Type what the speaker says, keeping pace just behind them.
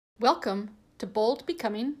Welcome to Bold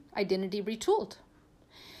Becoming Identity Retooled.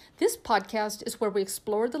 This podcast is where we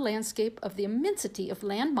explore the landscape of the immensity of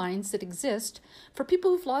landmines that exist for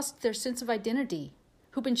people who've lost their sense of identity,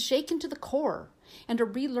 who've been shaken to the core, and are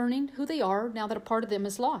relearning who they are now that a part of them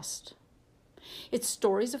is lost. It's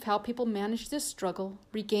stories of how people manage this struggle,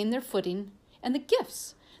 regain their footing, and the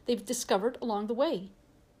gifts they've discovered along the way.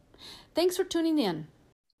 Thanks for tuning in.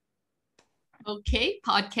 Okay,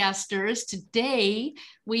 podcasters, today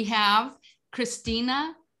we have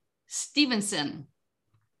Christina Stevenson,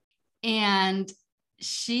 and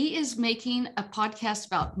she is making a podcast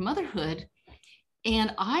about motherhood.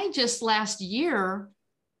 And I just last year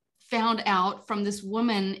found out from this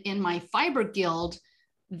woman in my fiber guild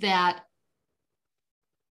that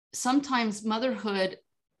sometimes motherhood,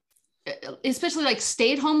 especially like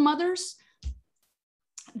stay-at-home mothers,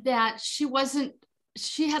 that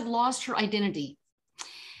she had lost her identity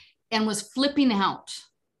and was flipping out.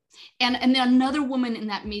 And then another woman in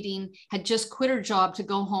that meeting had just quit her job to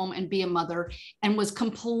go home and be a mother and was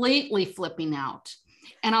completely flipping out.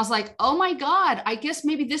 And I was like, oh my God, I guess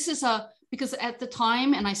maybe this is because at the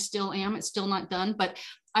time, and I still am, it's still not done, but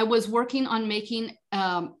I was working on making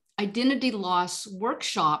identity loss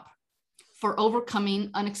workshop for overcoming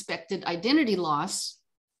unexpected identity loss.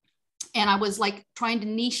 And I was like trying to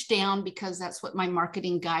niche down because that's what my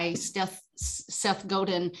marketing guy, Seth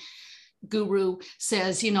Godin, guru,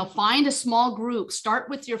 says, find a small group, start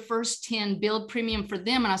with your first 10, build premium for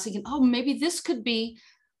them. And I was thinking, oh, maybe this could be,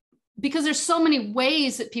 because there's so many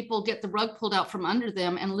ways that people get the rug pulled out from under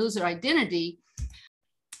them and lose their identity.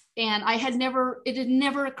 And it had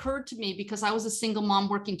never occurred to me, because I was a single mom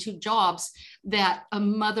working 2 jobs, that a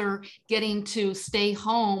mother getting to stay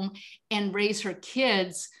home and raise her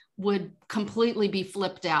kids would completely be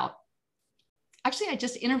flipped out. Actually, I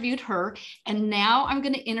just interviewed her, and now I'm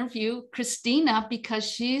going to interview Christina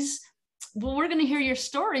because we're going to hear your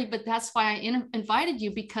story, but that's why I invited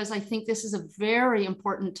you, because I think this is a very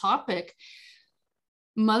important topic.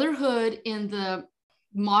 Motherhood in the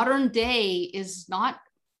modern day is not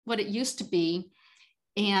what it used to be.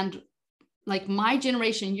 And like my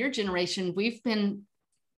generation, your generation, we've been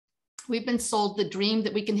sold the dream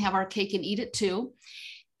that we can have our cake and eat it too.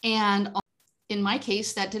 And in my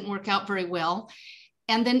case, that didn't work out very well.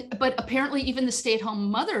 But apparently even the stay-at-home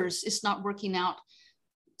mothers is not working out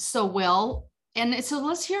so well. And so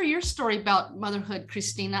let's hear your story about motherhood,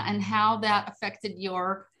 Christina, and how that affected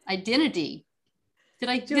your identity. Did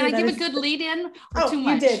I give a good lead in or too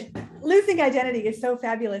much? You did. Losing identity is so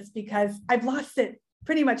fabulous because I've lost it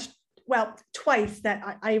pretty much, twice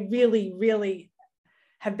that I really, really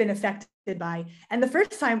have been affected by. And the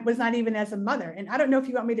first time was not even as a mother. And I don't know if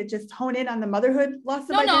you want me to just hone in on the motherhood loss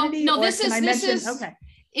of identity. No, this is okay.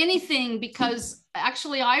 Anything, because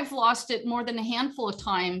actually I've lost it more than a handful of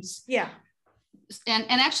times. Yeah. And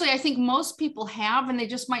actually I think most people have, and they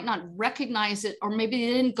just might not recognize it, or maybe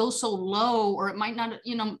they didn't go so low, or it might not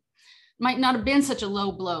have been such a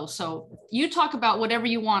low blow. So you talk about whatever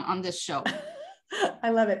you want on this show.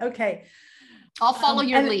 I love it. Okay. I'll follow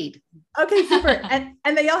your lead. Okay, super.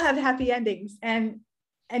 and they all have happy endings. And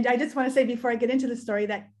I just want to say before I get into the story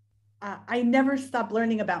that I never stop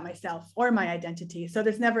learning about myself or my identity. So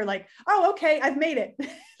there's never like, oh, okay, I've made it.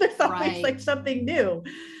 There's always like something new.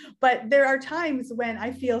 But there are times when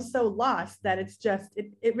I feel so lost that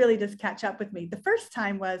it really does catch up with me. The first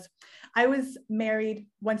time was I was married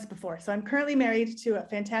once before. So I'm currently married to a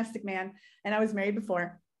fantastic man, and I was married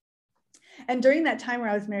before. And during that time where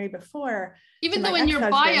I was married before, even though in your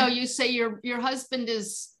bio you say your husband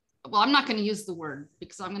is, well, I'm not going to use the word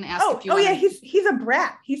because I'm going to ask if you. Yeah, he's a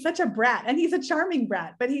brat. He's such a brat, and he's a charming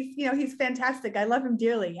brat. But he's fantastic. I love him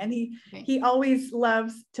dearly, and he always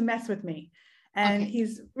loves to mess with me, and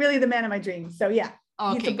he's really the man of my dreams. So yeah,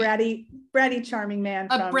 he's a bratty, charming man.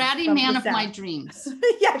 A bratty man of my dreams.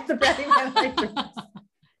 Yes, a bratty man of my dreams.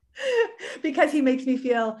 Because he makes me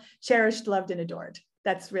feel cherished, loved, and adored.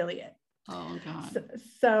 That's really it. Oh God.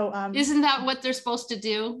 So isn't that what they're supposed to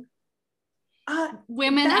do?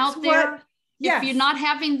 Women out there, if you're not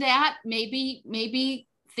having that, maybe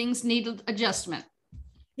things need adjustment.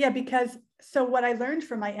 Yeah, because so what I learned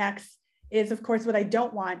from my ex is, of course, what I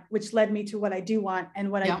don't want, which led me to what I do want.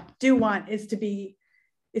 And what I do want is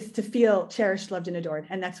to feel cherished, loved, and adored.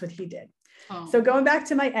 And that's what he did. Oh. So going back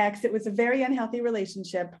to my ex, it was a very unhealthy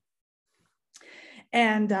relationship.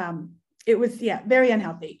 And it was, very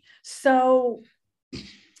unhealthy. So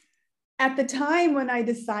at the time when I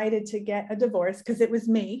decided to get a divorce, because it was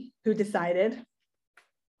me who decided,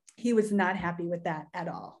 he was not happy with that at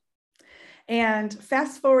all. And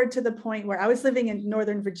fast forward to the point where I was living in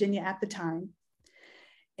Northern Virginia at the time.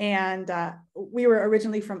 And we were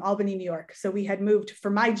originally from Albany, New York. So we had moved for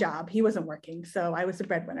my job. He wasn't working, so I was the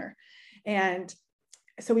breadwinner. And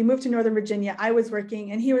so we moved to Northern Virginia. I was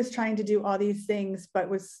working and he was trying to do all these things, but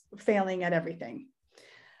was failing at everything.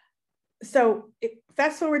 So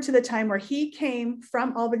fast forward to the time where he came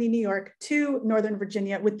from Albany, New York to Northern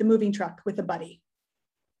Virginia with the moving truck with a buddy.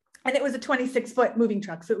 And it was a 26-foot moving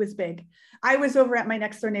truck, so it was big. I was over at my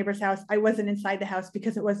next door neighbor's house. I wasn't inside the house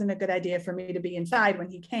because it wasn't a good idea for me to be inside when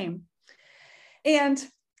he came. And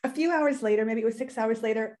a few hours later, maybe it was 6 hours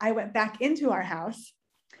later, I went back into our house.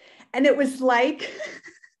 And it was like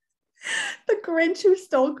the Grinch who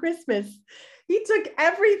stole Christmas. He took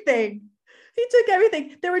everything. He took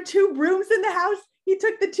everything. There were 2 brooms in the house. He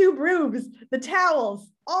took the 2 brooms, the towels,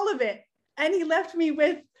 all of it. And he left me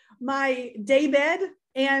with my day bed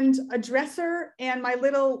and a dresser and my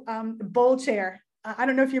little bowl chair. I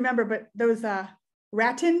don't know if you remember, but those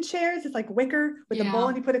rattan chairs, it's like wicker with a bowl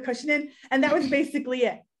and you put a cushion in. And that was basically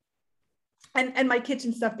it. And my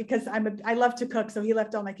kitchen stuff, because I love to cook. So he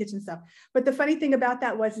left all my kitchen stuff. But the funny thing about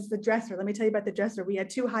that is the dresser. Let me tell you about the dresser. We had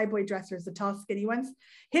 2 high boy dressers, the tall, skinny ones.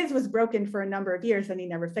 His was broken for a number of years and he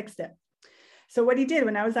never fixed it. So what he did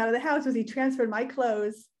when I was out of the house was he transferred my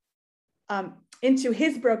clothes into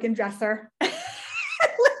his broken dresser and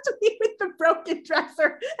left me with the broken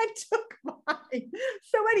dresser and took mine.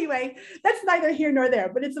 So anyway, that's neither here nor there,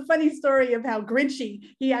 but it's a funny story of how Grinchy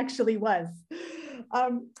he actually was.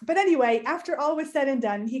 But anyway, after all was said and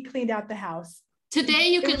done, he cleaned out the house. Today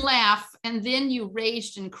you can laugh, and then you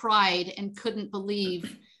raged and cried and couldn't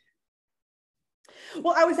believe.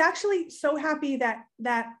 Well, I was actually so happy that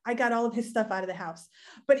I got all of his stuff out of the house.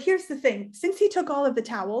 But here's the thing, since he took all of the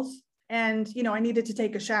towels and, I needed to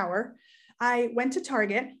take a shower, I went to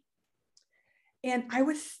Target and I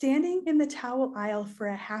was standing in the towel aisle for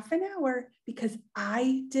a half an hour because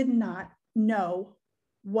I did not know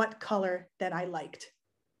what color that I liked.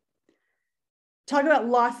 Talk about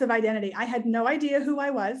loss of identity. I had no idea who I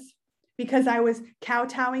was because I was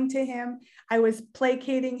kowtowing to him. I was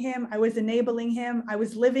placating him. I was enabling him. I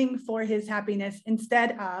was living for his happiness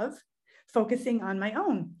instead of focusing on my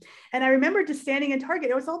own. And I remember just standing in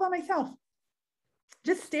Target. It was all by myself,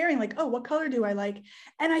 just staring like, oh, what color do I like?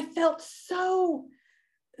 And I felt so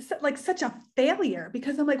like such a failure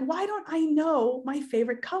because I'm like, why don't I know my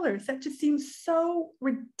favorite colors? That just seems so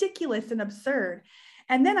ridiculous and absurd.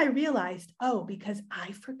 And then I realized, oh, because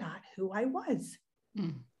I forgot who I was.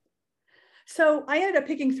 So I ended up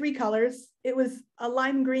picking 3 colors. It was a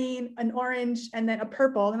lime green, an orange, and then a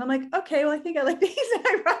purple. And I'm like, okay, well, I think I like these. And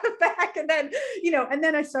I brought them back. And then, and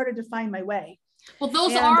then I started to find my way. Well,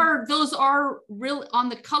 those are really on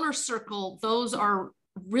the color circle. Those are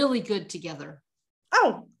really good together.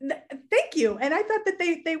 Oh, thank you. And I thought that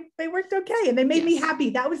they worked okay and they made me happy.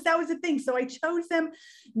 That was the thing. So I chose them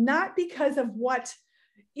not because of what,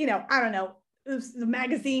 I don't know, the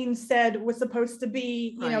magazine said was supposed to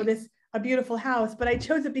be, this a beautiful house, but I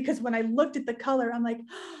chose it because when I looked at the color, I'm like,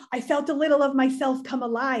 I felt a little of myself come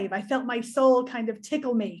alive. I felt my soul kind of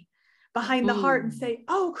tickle me behind the heart and say,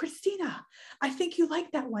 oh, Christina, I think you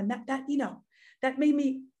like that one. That made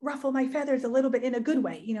me ruffle my feathers a little bit in a good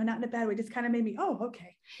way, not in a bad way, just kind of made me, oh,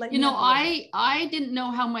 okay. I didn't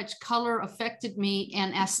know how much color affected me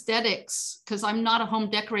and aesthetics because I'm not a home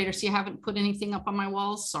decorator. So you haven't put anything up on my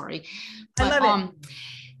walls. Sorry. But, I love it.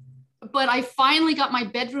 But I finally got my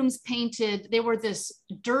bedrooms painted. They were this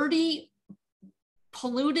dirty,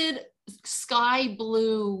 polluted sky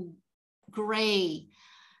blue gray.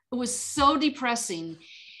 It was so depressing.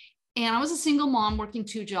 And I was a single mom working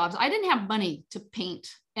 2 jobs. I didn't have money to paint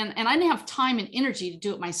and I didn't have time and energy to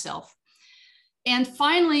do it myself. And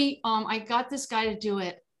finally, I got this guy to do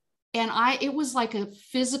it. And it was like a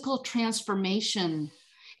physical transformation.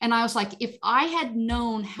 And I was like, if I had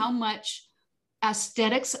known how much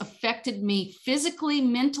aesthetics affected me physically,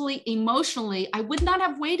 mentally, emotionally, I would not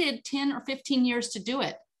have waited 10 or 15 years to do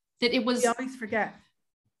it. That it was. You always forget.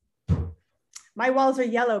 My walls are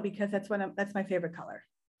yellow because that's my favorite color.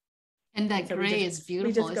 And that gray is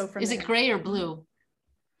beautiful. Is it gray or blue?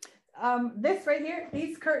 This right here,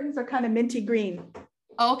 these curtains are kind of minty green.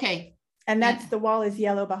 Oh, okay. And that's the wall is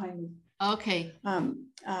yellow behind me. Okay.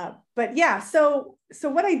 But yeah, so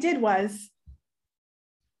what I did was,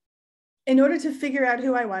 in order to figure out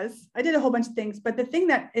who I was, I did a whole bunch of things, but the thing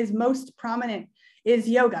that is most prominent is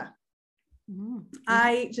yoga.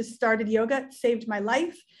 I just started yoga, it saved my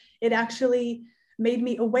life. It actually made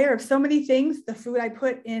me aware of so many things, the food I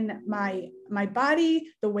put in my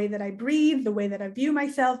body, the way that I breathe, the way that I view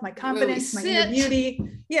myself, my confidence, my inner beauty.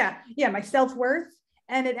 Yeah, my self-worth.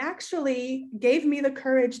 And it actually gave me the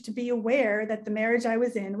courage to be aware that the marriage I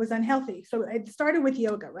was in was unhealthy. So it started with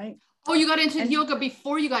yoga, right? Oh, you got into yoga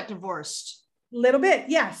before you got divorced. Little bit,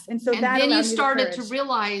 yes. And so that then you started to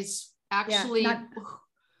realize actually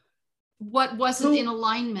what wasn't in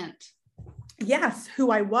alignment. Yes,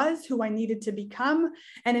 who I was, who I needed to become.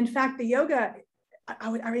 And in fact, the yoga,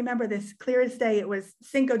 I remember this clear as day. It was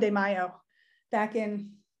Cinco de Mayo back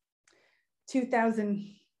in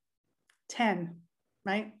 2010,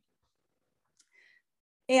 right?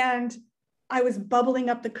 And I was bubbling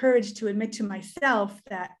up the courage to admit to myself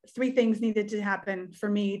that 3 things needed to happen for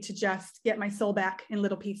me to just get my soul back in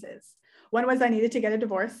little pieces. One was I needed to get a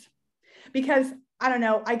divorce because, I don't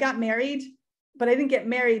know, I got married, but I didn't get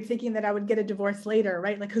married thinking that I would get a divorce later,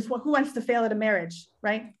 right? Like, because who wants to fail at a marriage,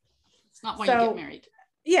 right? It's not why you get married.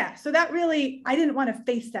 Yeah, so that really, I didn't want to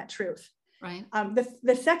face that truth. Right.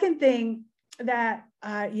 The second thing that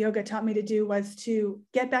yoga taught me to do was to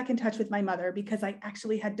get back in touch with my mother, because I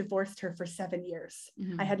actually had divorced her for 7 years.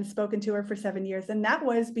 I hadn't spoken to her for 7 years. And that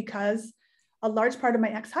was because a large part of my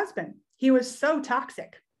ex-husband, he was so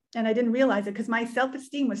toxic. And I didn't realize it because my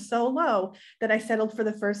self-esteem was so low that I settled for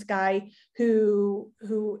the first guy who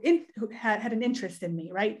had an interest in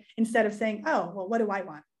me, right? Instead of saying, oh, well, what do I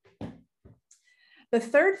want? The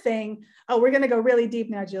third thing, we're going to go really deep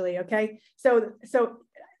now, Julie. Okay. So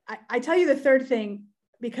I tell you the third thing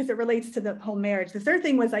because it relates to the whole marriage. The third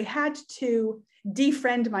thing was I had to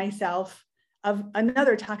defriend myself of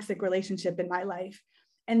another toxic relationship in my life.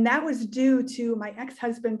 And that was due to my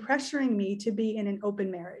ex-husband pressuring me to be in an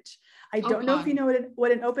open marriage. I don't know if you know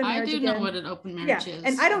what an open marriage is. I do know what an open marriage is.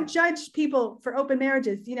 And I don't judge people for open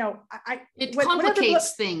marriages. You know, it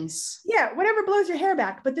complicates things. Yeah, whatever blows your hair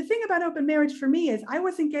back. But the thing about open marriage for me is I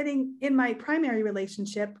wasn't getting in my primary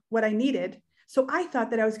relationship what I needed. So I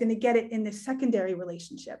thought that I was going to get it in this secondary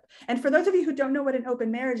relationship. And for those of you who don't know what an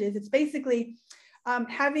open marriage is, it's basically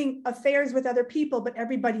having affairs with other people, but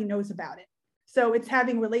everybody knows about it. So it's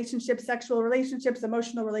having relationships, sexual relationships,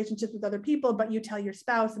 emotional relationships with other people, but you tell your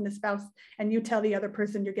spouse and you tell the other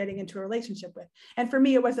person you're getting into a relationship with. And for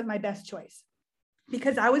me, it wasn't my best choice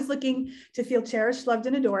because I was looking to feel cherished, loved,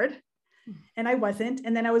 and adored. And I wasn't.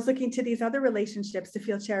 And then I was looking to these other relationships to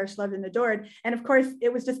feel cherished, loved, and adored. And of course,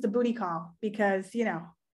 it was just a booty call because, you know,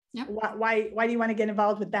 why do you want to get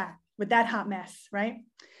involved with that hot mess, right?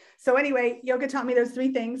 So anyway, yoga taught me those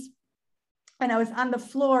 3 things. And I was on the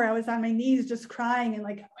floor, I was on my knees just crying, and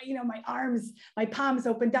like, you know, my palms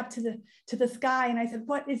opened up to the sky. And I said,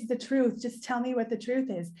 what is the truth? Just tell me what the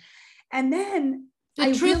truth is. And then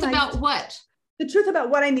the truth about what? The truth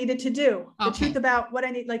about what I needed to do. Okay. The truth about what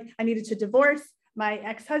I needed to divorce my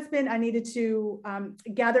ex-husband. I needed to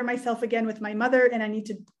gather myself again with my mother. And I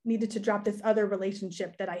needed to drop this other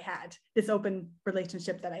relationship that I had, this open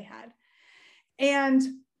relationship that I had. And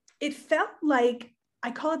it felt like, I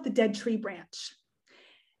call it the dead tree branch.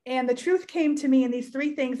 And the truth came to me in these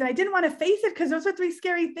 3 things. And I didn't want to face it because those are 3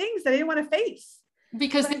 scary things that I didn't want to face.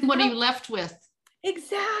 Because then what are you left with?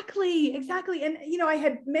 Exactly. And, you know, I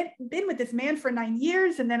had been with this man for 9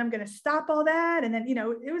 years, and then I'm going to stop all that. And then, you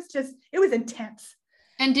know, it was intense.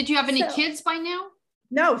 And did you have any kids by now?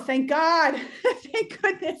 No, thank God. Thank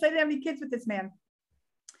goodness I didn't have any kids with this man.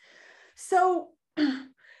 So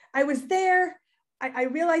I was there. I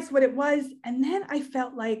realized what it was. And then I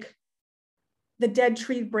felt like the dead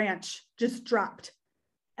tree branch just dropped.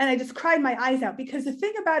 And I just cried my eyes out, because the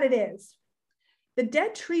thing about it is the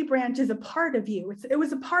dead tree branch is a part of you. It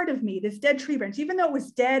was a part of me, this dead tree branch. Even though it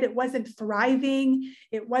was dead, it wasn't thriving,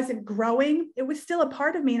 it wasn't growing. It was still a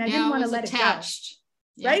part of me, and I didn't want to let it go.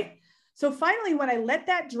 Yeah. Right? So finally, when I let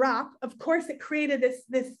that drop, of course, it created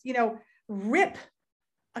this, you know, rip,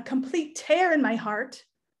 a complete tear in my heart.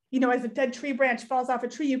 You know, as a dead tree branch falls off a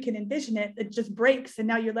tree, you can envision it. It just breaks. And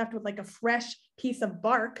now you're left with like a fresh piece of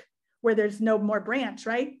bark where there's no more branch,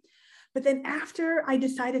 right? But then after I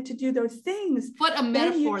decided to do those things. What a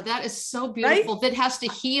metaphor. That is so beautiful. Right? That has to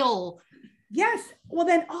heal. Yes. Well,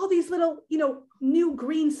 then all these little, you know, new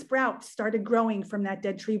green sprouts started growing from that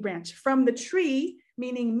dead tree branch, from the tree,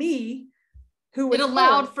 meaning me, who was it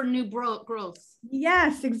allowed for new growth.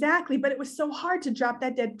 Yes, exactly. But it was so hard to drop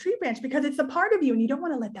that dead tree branch because it's a part of you and you don't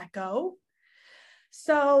want to let that go.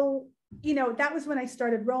 So, you know, that was when I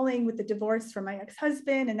started rolling with the divorce from my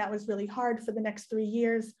ex-husband. And that was really hard for the next 3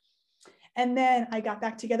 years. And then I got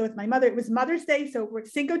back together with my mother. It was Mother's Day. So we're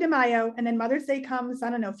Cinco de Mayo. And then Mother's Day comes, I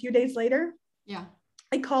don't know, a few days later. Yeah.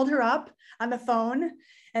 I called her up on the phone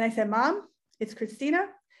and I said, Mom, it's Christina.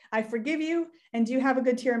 I forgive you. And do you have a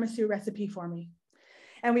good tiramisu recipe for me?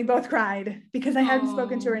 And we both cried because I hadn't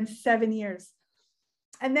spoken to her in 7 years.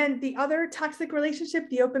 And then the other toxic relationship,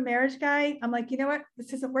 the open marriage guy, I'm like, you know what?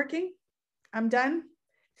 This isn't working. I'm done.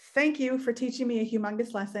 Thank you for teaching me a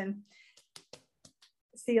humongous lesson.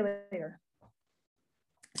 See you later.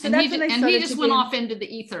 So and he just went off into the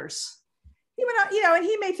ethers. He went out, you know, and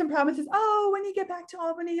he made some promises. Oh, when you get back to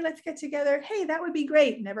Albany, let's get together. Hey, that would be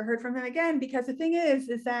great. Never heard from him again, because the thing is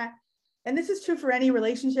that, and this is true for any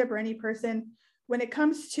relationship or any person, when it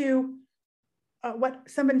comes to what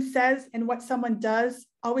someone says and what someone does,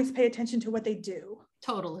 always pay attention to what they do.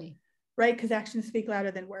 Totally. Right? Because actions speak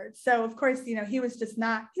louder than words. So of course, you know, he was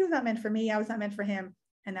not meant for me. I was not meant for him.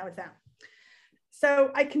 And that was that.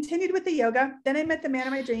 So I continued with the yoga. Then I met the man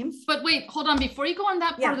of my dreams. But wait, hold on. Before you go on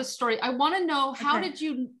that part of the story, I want to know, how did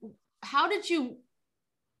you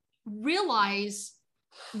realize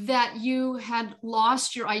that you had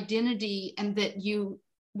lost your identity and that you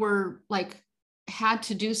were like, had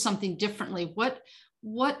to do something differently?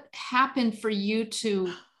 What happened for you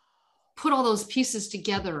to put all those pieces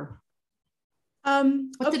together?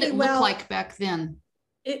 What did it look like back then?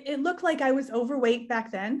 It looked like I was overweight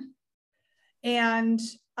back then. And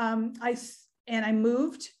I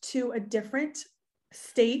moved to a different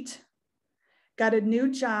state, got a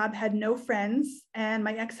new job, had no friends, and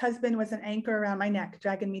my ex-husband was an anchor around my neck,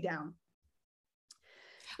 dragging me down.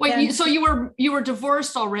 Wait, so you were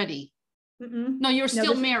divorced already? No, you're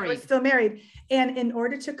still married. We're still married. And in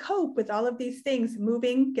order to cope with all of these things,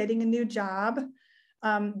 moving, getting a new job,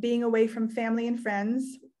 being away from family and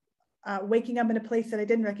friends, waking up in a place that I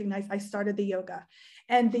didn't recognize, I started the yoga.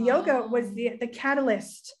 And the yoga was the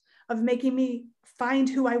catalyst of making me find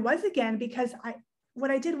who I was again, because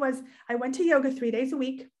what I did was I went to yoga 3 days a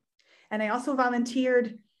week. And I also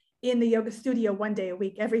volunteered in the yoga studio 1 day a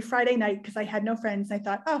week, every Friday night, because I had no friends. I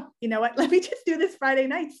thought, oh, you know what, let me just do this Friday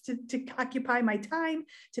nights to occupy my time,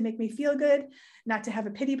 to make me feel good, not to have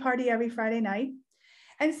a pity party every Friday night.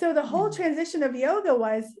 And so the whole transition of yoga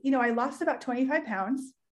was, you know, I lost about 25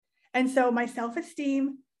 pounds. And so my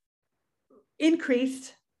self-esteem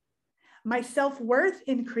increased, my self-worth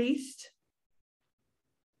increased,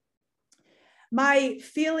 my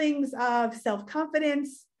feelings of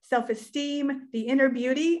self-confidence, self-esteem, the inner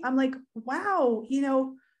beauty. I'm like, wow, you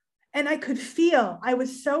know, and I could feel, I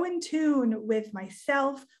was so in tune with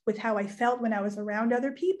myself, with how I felt when I was around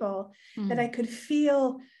other people, that I could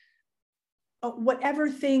feel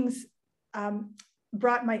whatever things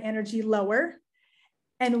brought my energy lower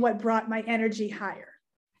and what brought my energy higher.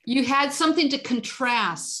 You had something to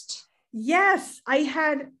contrast. Yes, I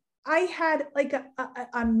had like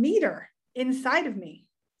a meter inside of me.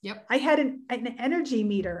 Yep. I had an energy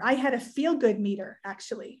meter. I had a feel-good meter,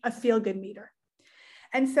 actually, a feel-good meter.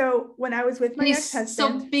 And so when I was with my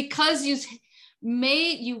ex-husband. So because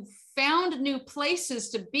you found new places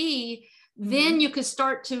to be, then you could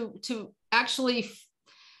start to actually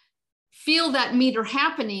feel that meter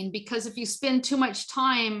happening, because if you spend too much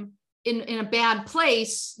time in a bad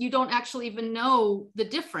place, you don't actually even know the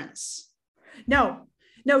difference. No,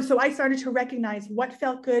 so I started to recognize what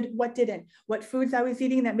felt good, what didn't, what foods I was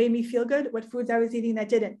eating that made me feel good, what foods I was eating that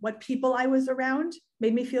didn't, what people I was around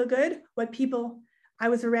made me feel good, what people I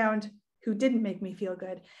was around who didn't make me feel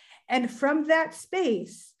good. And from that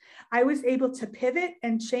space, I was able to pivot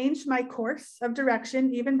and change my course of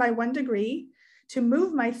direction, even by 1 degree, to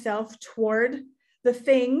move myself toward the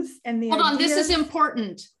things and the Hold on, this is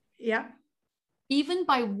important. Yeah. Even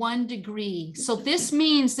by 1 degree. So this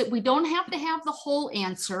means that we don't have to have the whole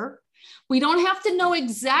answer. We don't have to know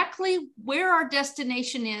exactly where our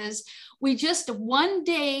destination is. We just 1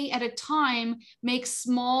 day at a time make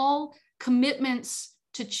small commitments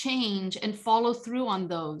to change and follow through on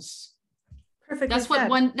those. Perfect. That's what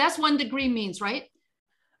 1 degree means, right?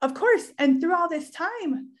 Of course. And through all this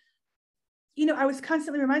time, you know, I was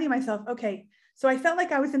constantly reminding myself, okay, so I felt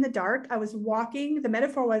like I was in the dark. I was walking. The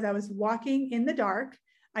metaphor was I was walking in the dark.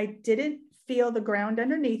 I didn't feel the ground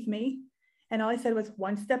underneath me. And all I said was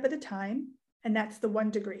 1 step at a time. And that's the 1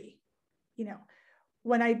 degree, you know,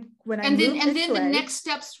 when I then the next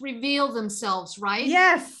steps reveal themselves, right?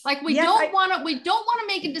 Yes. Like we don't want to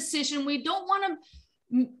make a decision. We don't want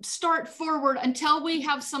to start forward until we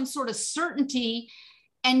have some sort of certainty.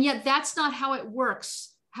 And yet that's not how it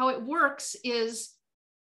works. How it works is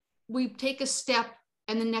we take a step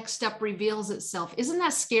and the next step reveals itself. Isn't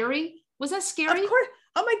that scary? Was that scary? Of course.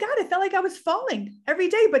 Oh my God, it felt like I was falling every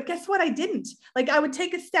day, but guess what? I didn't. Like I would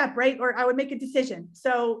take a step, right? Or I would make a decision.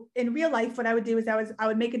 So in real life, what I would do is I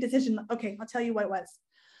would make a decision. Okay, I'll tell you what it was.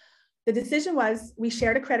 The decision was we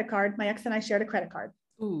shared a credit card. My ex and I shared a credit card.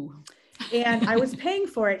 Ooh. And I was paying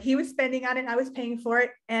for it. He was spending on it. I was paying for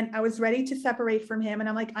it. And I was ready to separate from him. And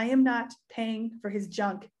I'm like, I am not paying for his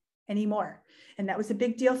junk anymore. And that was a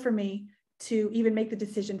big deal for me to even make the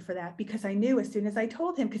decision for that, because I knew as soon as I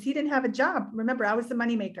told him, because he didn't have a job. Remember, I was the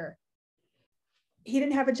moneymaker. He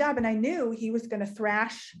didn't have a job, and I knew he was going to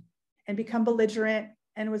thrash and become belligerent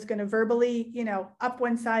and was going to verbally, up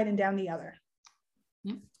one side and down the other.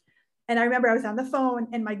 Yep. And I remember I was on the phone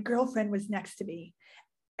and my girlfriend was next to me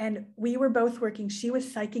and we were both working. She was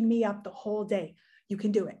psyching me up the whole day. You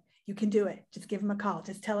can do it. You can do it. Just give him a call.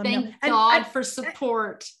 Just tell him. Thank God for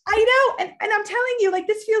support. I know. And I'm telling you, like,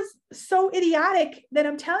 this feels so idiotic that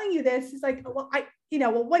I'm telling you this. It's like, well,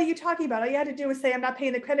 what are you talking about? All you had to do was say, I'm not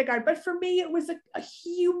paying the credit card. But for me, it was a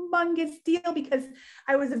humongous deal because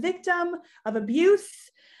I was a victim of abuse.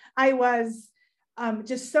 I was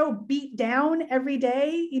just so beat down every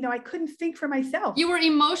day. I couldn't think for myself. You were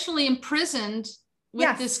emotionally imprisoned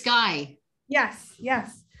with this guy. Yes.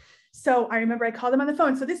 So I remember I called him on the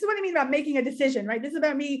phone. So this is what I mean about making a decision, right? This is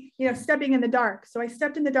about me, stepping in the dark. So I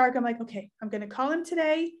stepped in the dark. I'm like, okay, I'm going to call him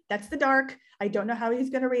today. That's the dark. I don't know how he's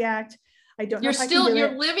going to react. I don't know.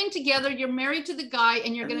 You're living together. You're married to the guy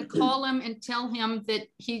and you're going to call him and tell him that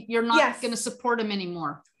you're not going to support him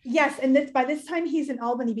anymore. Yes. And by this time he's in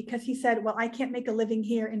Albany because he said, well, I can't make a living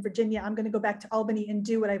here in Virginia. I'm going to go back to Albany and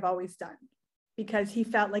do what I've always done, because he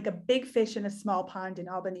felt like a big fish in a small pond in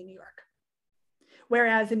Albany, New York.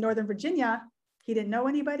 Whereas in Northern Virginia, he didn't know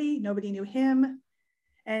anybody, nobody knew him,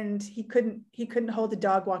 and he couldn't hold a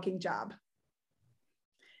dog walking job.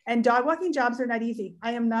 And dog walking jobs are not easy.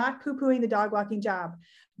 I am not poo-pooing the dog walking job,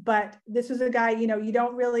 but this was a guy, you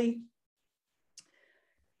don't really,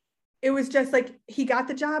 it was just like, he got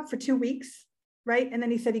the job for 2 weeks, right? And then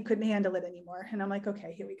he said he couldn't handle it anymore. And I'm like,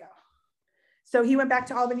 okay, here we go. So he went back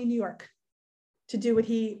to Albany, New York to do what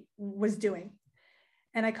he was doing.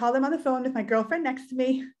 And I called him on the phone with my girlfriend next to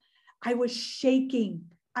me. I was shaking.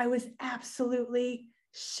 I was absolutely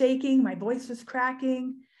shaking. My voice was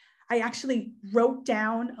cracking. I actually wrote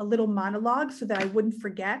down a little monologue so that I wouldn't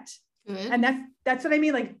forget. Good. And that's what I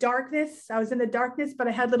mean, like darkness. I was in the darkness, but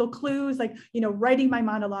I had little clues, like, writing my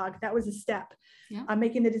monologue. That was a step. Yeah.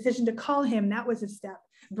 Making the decision to call him. That was a step.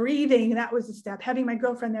 Breathing. That was a step. Having my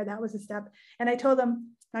girlfriend there. That was a step. And I told him,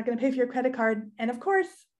 I'm not going to pay for your credit card. And of course,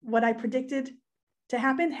 what I predicted to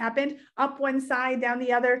happen happened. Up one side, down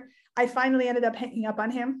the other. I finally ended up hanging up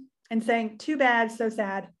on him and saying, too bad, so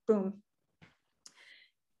sad, boom.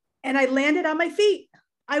 And I landed on my feet.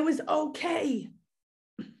 I was okay.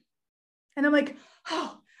 And I'm like,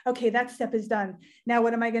 oh, okay, that step is done. Now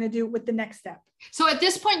what am I going to do with the next step? So at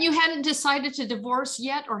this point, you hadn't decided to divorce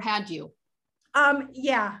yet, or had you?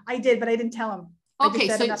 Yeah, I did, but I didn't tell him. Okay,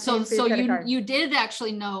 so you did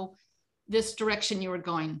actually know this direction you were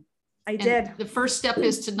going. I did. The first step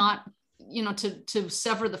is to not, to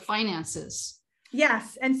sever the finances.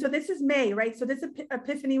 Yes. And so this is May, right? So this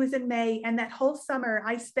epiphany was in May. And that whole summer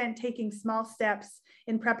I spent taking small steps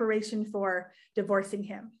in preparation for divorcing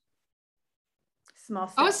him. Small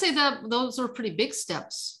steps. I would say that those were pretty big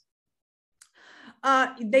steps.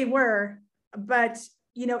 They were, but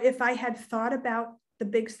if I had thought about the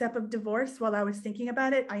big step of divorce while I was thinking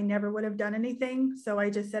about it, I never would have done anything. So I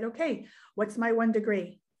just said, okay, what's my 1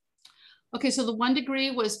 degree? Okay, so the 1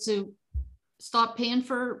 degree was to stop paying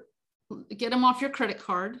get them off your credit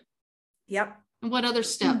card. Yep. And what other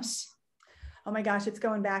steps? Oh my gosh, it's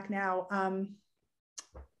going back now.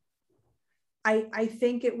 I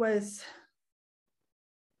think it was,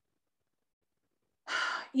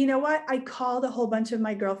 you know what? I called a whole bunch of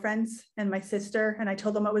my girlfriends and my sister, and I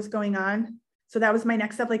told them what was going on. So that was my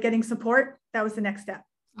next step, like getting support. That was the next step.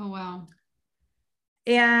 Oh, wow.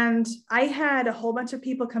 And I had a whole bunch of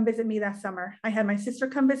people come visit me that summer. I had my sister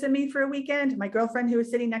come visit me for a weekend, my girlfriend who was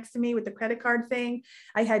sitting next to me with the credit card thing.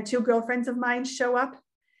 I had 2 girlfriends of mine show up.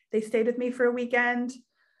 They stayed with me for a weekend.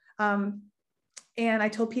 And I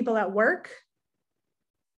told people at work.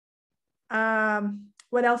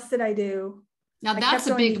 What else did I do? Now that's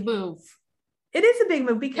a big move. It is a big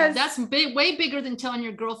move because that's way bigger than telling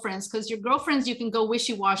your girlfriends, because your girlfriends, you can go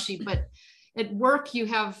wishy-washy, but at work, you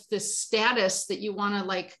have this status that you want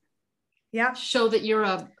to show that you're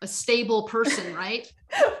a stable person, right?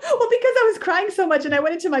 Well, because I was crying so much and I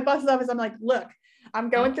went into my boss's office, I'm like, look, I'm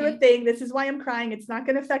going through a thing. This is why I'm crying. It's not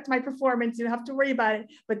going to affect my performance. You don't have to worry about it,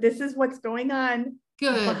 but this is what's going on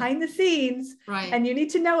behind the scenes. Right. And you need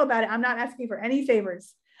to know about it. I'm not asking for any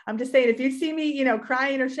favors. I'm just saying, if you see me,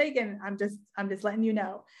 crying or shaking, I'm just letting you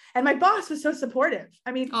know. And my boss was so supportive.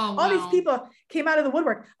 I mean, all these people came out of the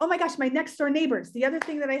woodwork. Oh my gosh, my next door neighbors. The other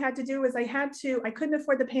thing that I had to do was I couldn't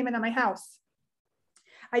afford the payment on my house.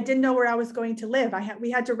 I didn't know where I was going to live. We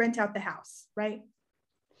had to rent out the house, right?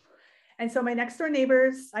 And so my next door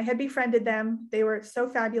neighbors, I had befriended them. They were so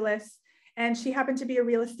fabulous. and she happened to be a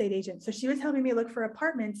real estate agent. So she was helping me look for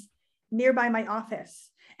apartments nearby my office.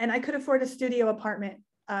 And I could afford a studio apartment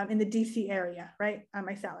in the DC area, right, on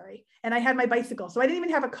my salary. And I had my bicycle. So I didn't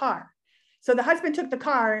even have a car. So the husband took the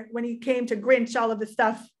car when he came to Grinch all of the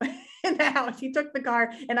stuff in the house. He took the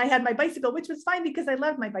car and I had my bicycle, which was fine because I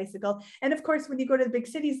loved my bicycle. And of course, when you go to the big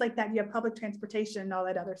cities like that, you have public transportation and all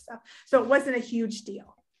that other stuff. So it wasn't a huge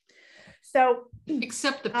deal. So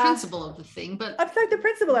except the principle of the thing, but except the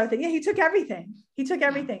principle of the thing. Yeah, he took everything. He took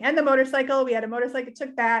everything. And the motorcycle, we had a motorcycle,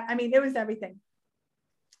 took that. I mean, it was everything.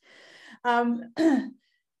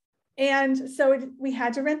 And so we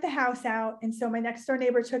had to rent the house out. And so my next door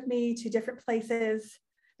neighbor took me to different places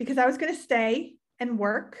because I was going to stay and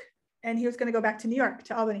work. And he was going to go back to New York,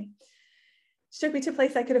 to Albany. She took me to a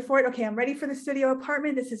place I could afford. Okay, I'm ready for the studio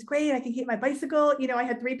apartment. This is great. I can keep my bicycle. You know, I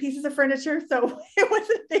had 3 pieces of furniture, so it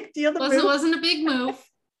wasn't a big deal to move. It wasn't a big move.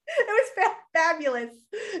 It was fabulous.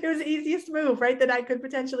 It was the easiest move, right, that I could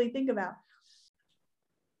potentially think about.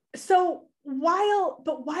 So while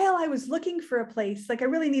I was looking for a place, like I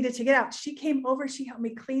really needed to get out, she came over. She helped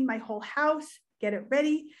me clean my whole house, get it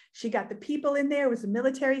ready. She got the people in there. It was a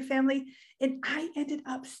military family. And I ended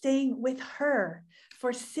up staying with her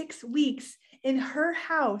for 6 weeks in her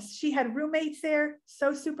house. She had roommates there,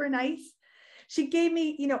 so super nice. She gave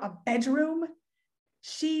me, you know, a bedroom.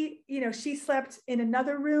 She slept in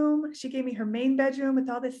another room. She gave me her main bedroom with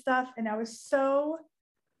all this stuff. And I was so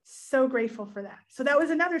grateful for that. So that was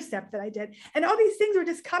another step that I did. And all these things were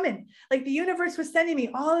just coming. Like the universe was sending me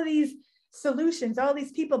all of these solutions, all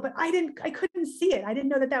these people, but I couldn't see it. I didn't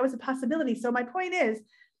know that that was a possibility. So my point is,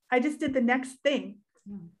 I just did the next thing,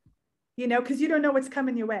 you know, because you don't know what's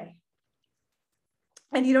coming your way.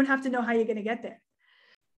 And you don't have to know how you're going to get there.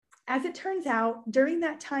 As it turns out, during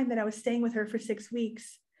that time that I was staying with her for 6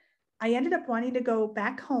 weeks, I ended up wanting to go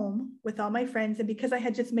back home with all my friends. And because I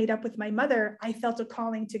had just made up with my mother, I felt a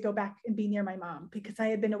calling to go back and be near my mom because I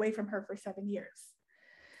had been away from her for 7 years.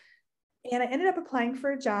 And I ended up applying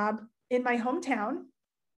for a job in my hometown.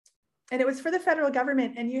 And it was for the federal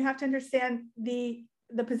government. And you have to understand the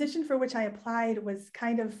position for which I applied was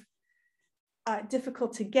kind of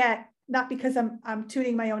difficult to get, not because I'm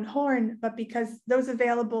tooting my own horn, but because those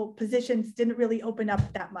available positions didn't really open up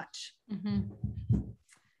that much. Mm-hmm.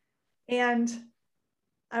 And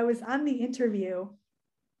I was on the interview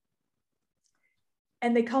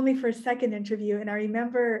and they called me for a second interview. And I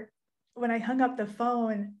remember when I hung up the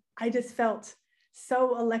phone, I just felt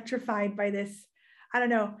so electrified by this, I don't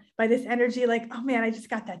know, by this energy, like, oh man, I just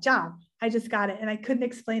got that job. I just got it. And I couldn't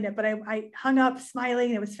explain it, but I hung up smiling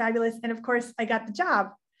and it was fabulous. And of course I got the job.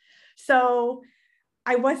 So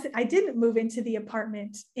I didn't move into the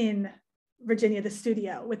apartment in Virginia, the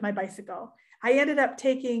studio, with my bicycle. I ended up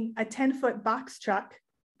taking a 10-foot box truck,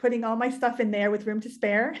 putting all my stuff in there with room to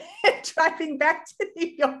spare, and driving back to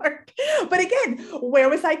New York. But again, where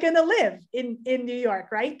was I going to live in New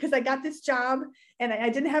York, right? Because I got this job and I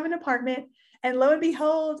didn't have an apartment. And lo and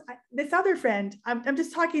behold, this other friend, I'm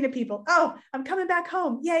just talking to people. Oh, I'm coming back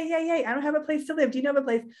home. Yay. I don't have a place to live. Do you know of a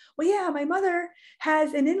place? Well, yeah, my mother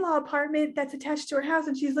has an in-law apartment that's attached to her house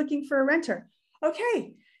and she's looking for a renter.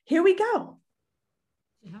 Okay, here we go.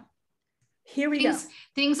 Yeah. Here we go.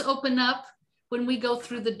 Things open up when we go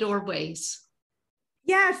through the doorways.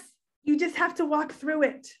 Yes, you just have to walk through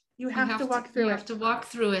it. You have to walk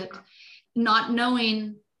through it, not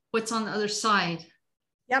knowing what's on the other side.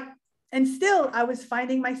 Yep. And still, I was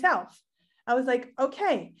finding myself. I was like,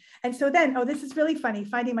 okay. And so then, this is really funny,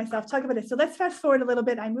 finding myself. Talk about it. So let's fast forward a little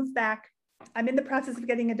bit. I moved back. I'm in the process of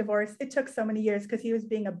getting a divorce. It took so many years because he was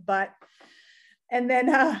being a butt. And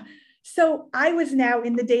then, so I was now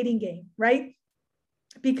in the dating game, right?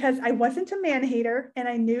 Because I wasn't a man hater and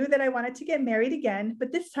I knew that I wanted to get married again,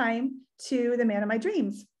 but this time to the man of my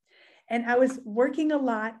dreams. And I was working a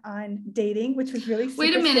lot on dating, which was really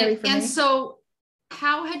super scary for me. And so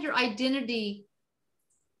how had your identity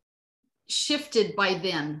shifted by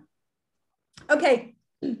then? Okay.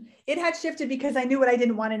 It had shifted because I knew what I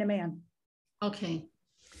didn't want in a man. Okay.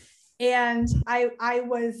 And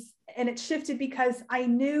and it shifted because I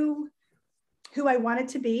knew who I wanted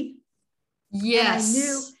to be.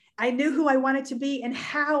 Yes. I knew who I wanted to be and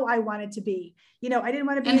how I wanted to be. You know, I didn't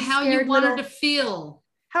want to be and how you wanted to feel.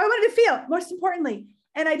 How I wanted to feel, most importantly.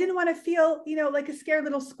 And I didn't want to feel, you know, like a scared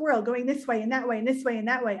little squirrel going this way and that way and this way and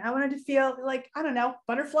that way. I wanted to feel like, I don't know,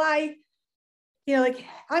 butterfly, you know, like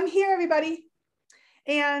I'm here, everybody.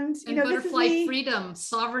 And you know, butterfly, this is me. Freedom,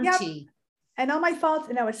 sovereignty. Yep. And all my faults.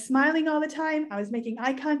 And I was smiling all the time. I was making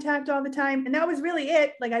eye contact all the time. And that was really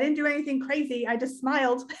it. Like I didn't do anything crazy. I just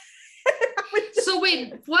smiled. So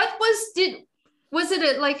wait, was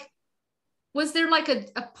it like was there like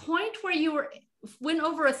a point where you went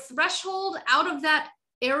over a threshold out of that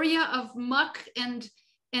area of muck and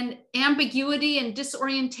ambiguity and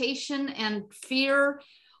disorientation and fear?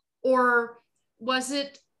 Or was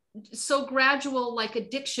it so gradual, like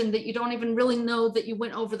addiction, that you don't even really know that you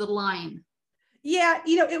went over the line? Yeah,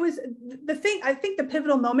 it was the thing. I think the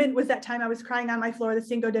pivotal moment was that time I was crying on my floor, the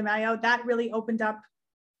Cinco de Mayo. That really opened up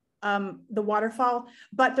the waterfall.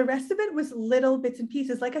 But the rest of it was little bits and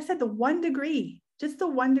pieces. Like I said, the 1 degree, just the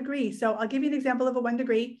 1 degree. So I'll give you an example of a 1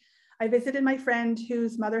 degree. I visited my friend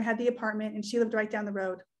whose mother had the apartment, and she lived right down the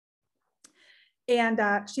road. And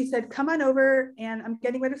she said, come on over, and I'm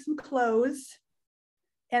getting rid of some clothes,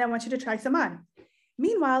 and I want you to try some on.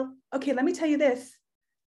 Meanwhile, okay, let me tell you this.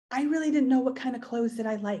 I really didn't know what kind of clothes that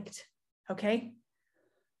I liked. Okay.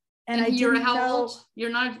 And I you're didn't how know, old? You're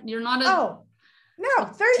not a, oh, no,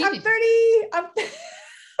 30, I'm 30, I'm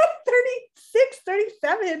 36,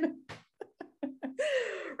 37.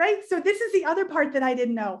 Right. So this is the other part that I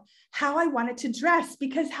didn't know, how I wanted to dress,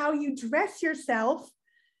 because how you dress yourself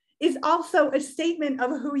is also a statement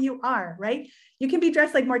of who you are, right? You can be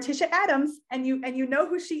dressed like Morticia Addams, and you know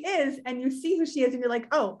who she is, and you see who she is, and you're like,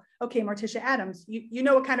 oh, okay, Morticia Addams. You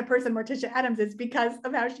know what kind of person Morticia Addams is because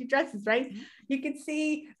of how she dresses, right? You can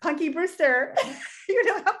see Punky Brewster. You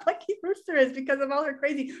know how Punky Brewster is because of all her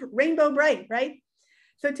crazy Rainbow Brite, right?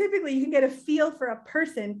 So typically you can get a feel for a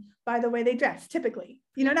person by the way they dress, typically.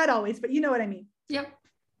 Not always, but you know what I mean. Yep.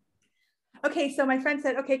 Okay, so my friend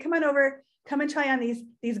said, okay, come on over. Come and try on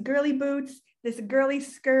these girly boots, this girly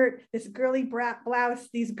skirt, this girly blouse,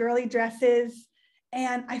 these girly dresses.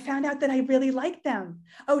 And I found out that I really liked them.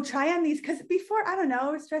 Oh, try on these. Because before, I don't know, I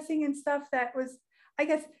was dressing in stuff that was, I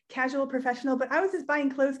guess, casual, professional, but I was just buying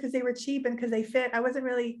clothes because they were cheap and because they fit. I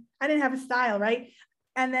didn't have a style, right?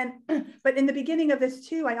 And then, but in the beginning of this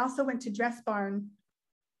too, I also went to Dress Barn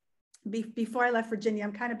before I left Virginia.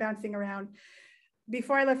 I'm kind of bouncing around.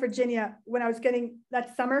 Before I left Virginia, when I was getting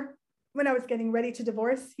ready to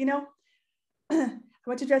divorce, I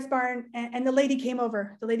went to Dress Barn, and the lady came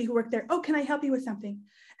over, the lady who worked there. Oh, can I help you with something?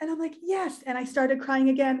 And I'm like, yes. And I started crying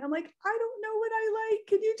again. I'm like, I don't know what I like.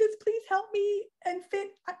 Can you just please help me and fit?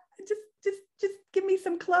 Just give me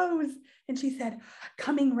some clothes. And she said,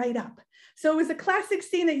 coming right up. So it was a classic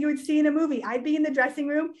scene that you would see in a movie. I'd be in the dressing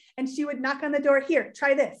room, and she would knock on the door. Here,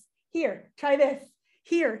 try this. Here, try this.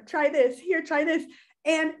 Here, try this. Here, try this.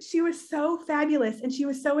 And she was so fabulous, and she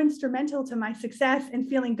was so instrumental to my success and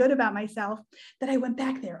feeling good about myself that I went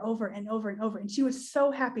back there over and over and over. And she was so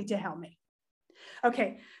happy to help me.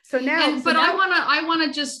 Okay, so now. I want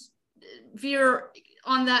to just veer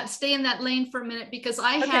on that, stay in that lane for a minute, because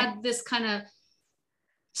I had this kind of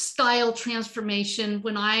style transformation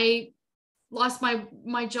when I lost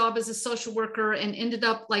my job as a social worker and ended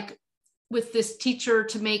up like with this teacher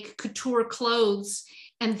to make couture clothes.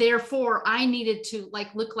 And therefore I needed to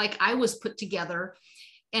like look like I was put together.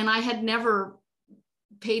 And I had never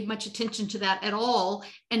paid much attention to that at all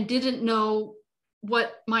and didn't know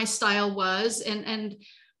what my style was. And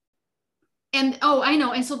oh, I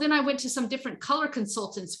know. And so then I went to some different color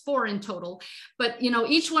consultants, 4 in total. But,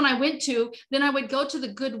 each one I went to, then I would go to the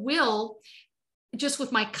Goodwill just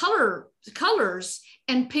with my colors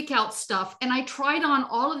and pick out stuff. And I tried on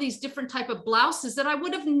all of these different type of blouses that I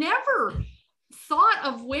would have never thought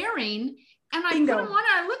of wearing. And I put them on and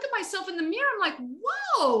I look at myself in the mirror. I'm like,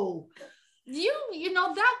 whoa, you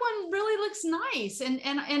know, that one really looks nice. And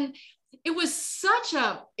it was so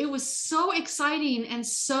exciting and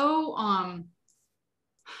so,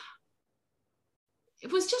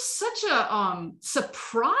 it was just such a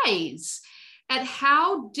surprise at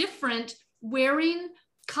how different wearing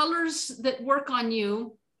colors that work on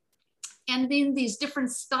you and then these different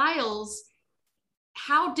styles,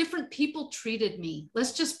 how different people treated me.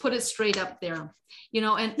 Let's just put it straight up there,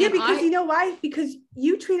 and yeah, because you know why? Because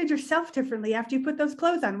you treated yourself differently after you put those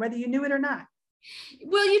clothes on, whether you knew it or not.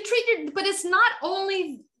 Well, you treated, but it's not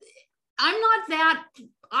only,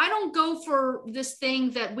 I don't go for this thing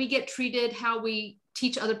that we get treated how we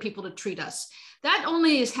teach other people to treat us. That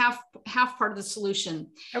only is half part of the solution.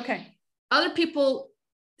 Okay. Other people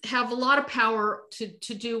have a lot of power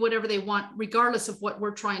to do whatever they want, regardless of what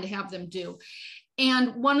we're trying to have them do.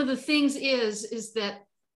 And one of the things is that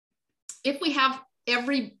if we have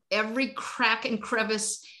every crack and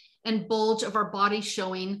crevice and bulge of our body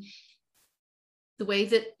showing the way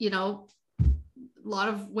that, a lot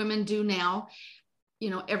of women do now,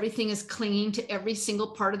 everything is clinging to every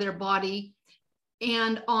single part of their body.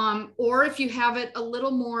 And, or if you have it a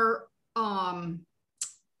little more, some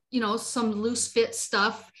loose fit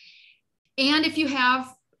stuff. And if you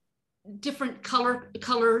have different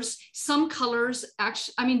colors, some colors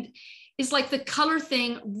actually, is like the color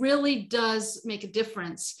thing really does make a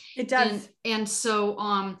difference. It does. And so,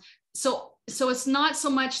 so it's not so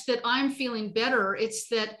much that I'm feeling better. It's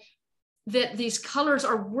that these colors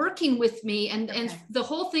are working with me. And the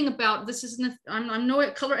whole thing about this isn't, I'm no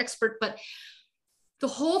color expert, but the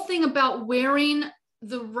whole thing about wearing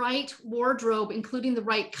the right wardrobe, including the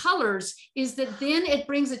right colors, is that then it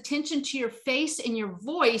brings attention to your face and your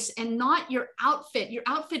voice and not your outfit. Your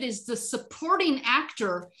outfit is the supporting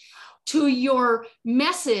actor to your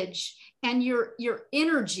message and your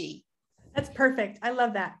energy. That's perfect. I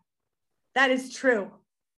love that. That is true.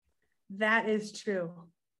 That is true.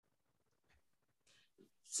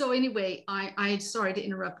 So anyway, I sorry to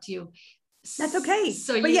interrupt you. That's okay.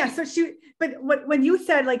 So when you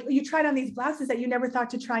said like you tried on these blouses that you never thought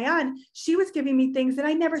to try on, she was giving me things that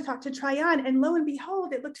I never thought to try on. And lo and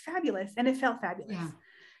behold, it looked fabulous and it felt fabulous. Yeah.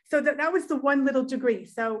 So that was the one little degree.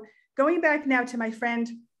 So going back now to my friend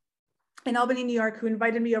in Albany, New York, who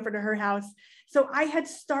invited me over to her house. So I had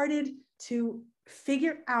started to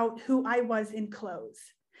figure out who I was in clothes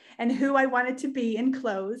and who I wanted to be in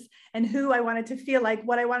clothes and who I wanted to feel like,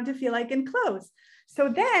 what I wanted to feel like in clothes. So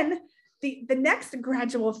then the next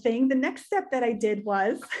gradual thing, the next step that I did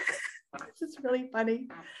was, this is really funny.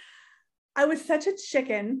 I was such a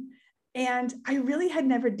chicken and I really had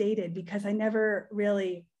never dated because I never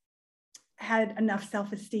really had enough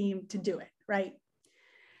self-esteem to do it, right?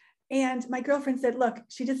 And my girlfriend said, look,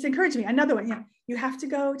 she just encouraged me. Another one, you have to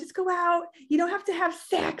go, just go out. You don't have to have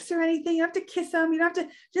sex or anything. You don't have to kiss them. You don't have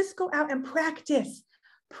to, just go out and practice,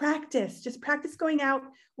 just practice going out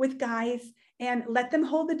with guys and let them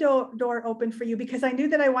hold the door open for you, because I knew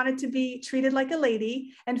that I wanted to be treated like a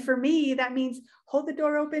lady. And for me, that means hold the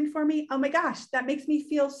door open for me. Oh my gosh, that makes me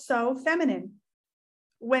feel so feminine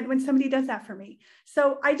when somebody does that for me.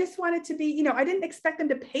 So I just wanted to be, I didn't expect them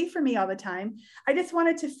to pay for me all the time. I just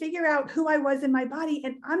wanted to figure out who I was in my body.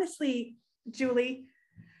 And honestly, Julie,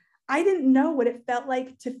 I didn't know what it felt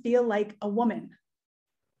like to feel like a woman.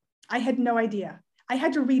 I had no idea. I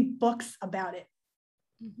had to read books about it.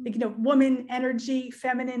 Like, woman energy,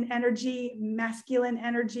 feminine energy, masculine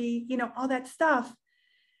energy, all that stuff.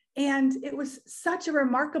 And it was such a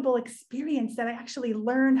remarkable experience that I actually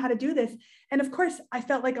learned how to do this. And of course, I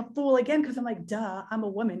felt like a fool again, because I'm like, duh, I'm a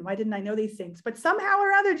woman. Why didn't I know these things? But somehow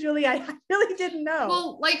or other, Julie, I really didn't know.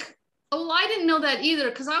 Well, I didn't know that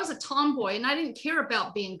either, because I was a tomboy and I didn't care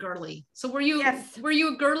about being girly. So were you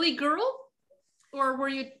a girly girl, or were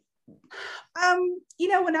you?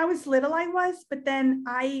 When I was little, I was, but then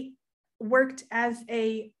I worked as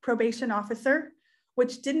a probation officer,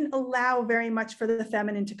 which didn't allow very much for the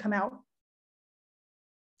feminine to come out.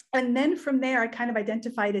 And then from there, I kind of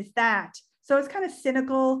identified as that. So it's kind of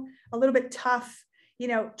cynical, a little bit tough,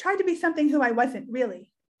 tried to be something who I wasn't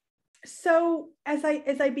really. So as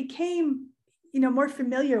I became, more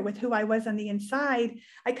familiar with who I was on the inside,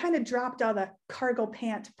 I kind of dropped all the cargo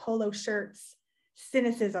pant, polo shirts,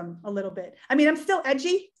 cynicism a little bit. I mean, I'm still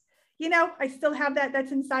edgy, I still have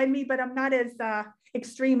that's inside me, but I'm not as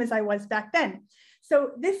extreme as I was back then.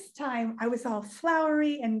 So this time I was all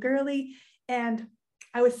flowery and girly, and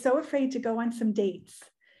I was so afraid to go on some dates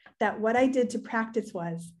that what I did to practice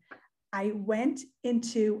was I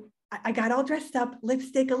got all dressed up,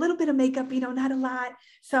 lipstick, a little bit of makeup, not a lot,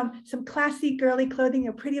 some classy girly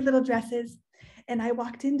clothing, pretty little dresses. And I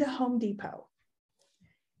walked into Home Depot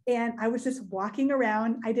and I was just walking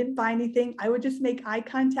around. I didn't buy anything. I would just make eye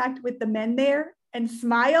contact with the men there and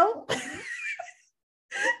smile.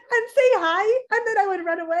 And say hi, and then I would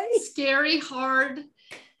run away. Scary, hard.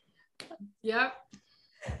 Yep.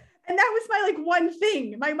 And that was my one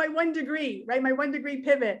thing, my 1 degree, right? My 1 degree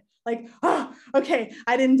pivot. Like, oh, okay,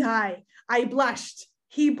 I didn't die. I blushed.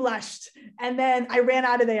 He blushed. And then I ran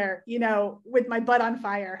out of there, with my butt on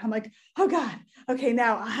fire. I'm like, oh God, okay,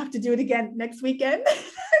 now I'll have to do it again next weekend. And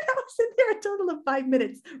I was in there a total of 5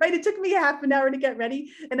 minutes, right? It took me a half an hour to get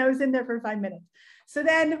ready, and I was in there for 5 minutes. So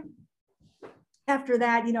then after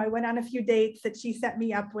that, I went on a few dates that she set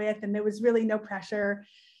me up with, and there was really no pressure.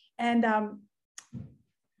 And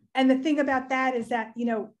the thing about that is that,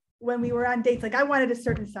 when we were on dates, I wanted a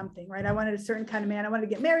certain something, right? I wanted a certain kind of man. I wanted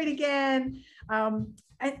to get married again.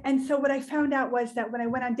 And so what I found out was that when I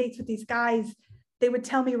went on dates with these guys, they would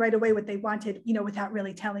tell me right away what they wanted, without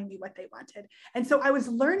really telling me what they wanted. And so I was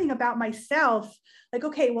learning about myself,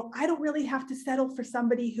 okay, well, I don't really have to settle for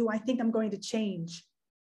somebody who I think I'm going to change.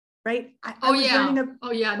 Right. Right. No,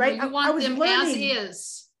 you want them as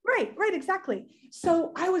is. Right, exactly.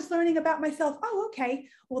 So I was learning about myself. Oh, okay.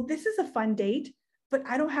 Well, this is a fun date, but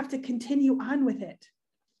I don't have to continue on with it.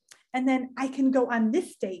 And then I can go on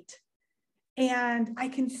this date and I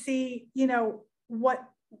can see, what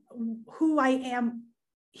who I am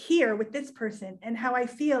here with this person and how I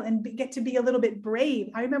feel and get to be a little bit brave.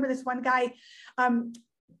 I remember this one guy,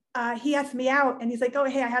 he asked me out and he's like, oh,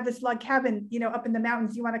 hey, I have this log cabin, up in the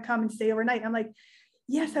mountains. You want to come and stay overnight? I'm like,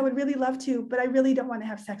 yes, I would really love to, but I really don't want to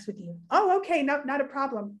have sex with you. Oh, okay. No, not a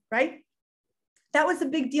problem. Right. That was a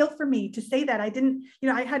big deal for me to say that. I didn't,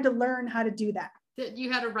 I had to learn how to do that. That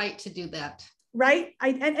you had a right to do that. Right.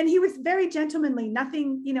 And he was very gentlemanly.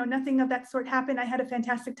 Nothing, nothing of that sort happened. I had a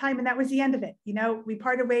fantastic time and that was the end of it. We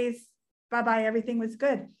parted ways. Bye-bye. Everything was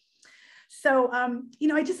good. So,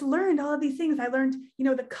 I just learned all of these things. I learned,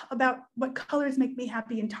 about what colors make me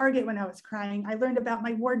happy in Target when I was crying. I learned about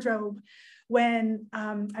my wardrobe when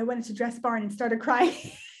I went into Dress Barn and started crying,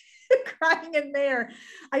 crying in there.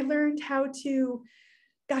 I learned how to,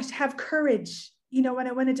 have courage, when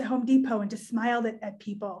I went into Home Depot and just smiled at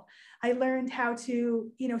people. I learned how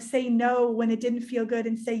to, say no when it didn't feel good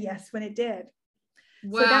and say yes when it did.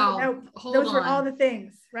 Wow. So those were all the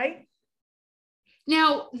things, right?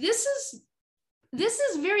 Now, this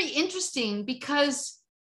is very interesting because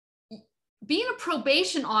being a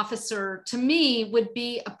probation officer to me would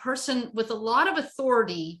be a person with a lot of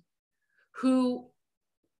authority who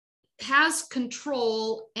has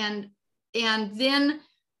control, and then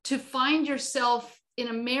to find yourself in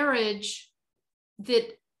a marriage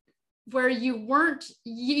where you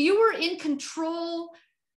were in control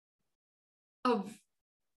of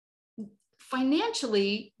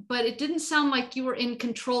financially, but it didn't sound like you were in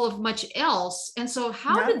control of much else. And so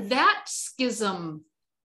how did that schism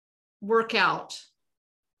work out?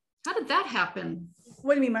 How did that happen?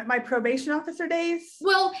 What do you mean, my probation officer days?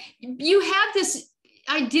 Well, you had this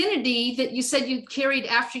identity that you said you carried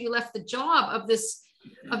after you left the job of this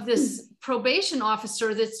probation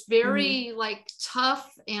officer that's very like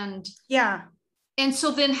tough and yeah. And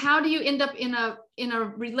so then how do you end up in a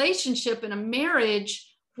relationship, in a marriage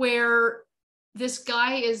where this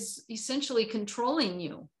guy is essentially controlling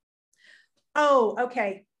you? Oh,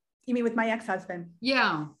 okay. You mean with my ex-husband?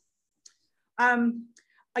 Yeah.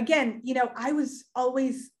 Again, I was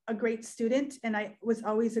always a great student and I was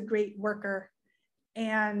always a great worker,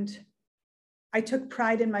 and I took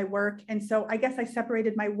pride in my work. And so I guess I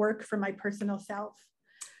separated my work from my personal self.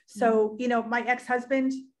 So, my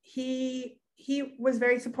ex-husband, he was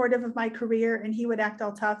very supportive of my career and he would act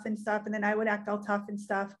all tough and stuff. And then I would act all tough and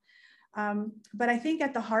stuff. But I think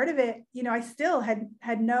at the heart of it, I still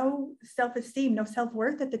had no self-esteem, no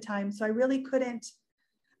self-worth at the time. So I really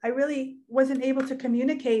wasn't able to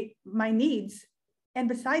communicate my needs. And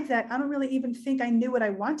besides that, I don't really even think I knew what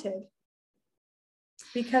I wanted,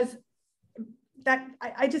 because that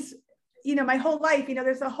I just, my whole life,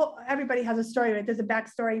 everybody has a story, right? There's a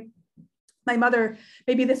backstory. My mother,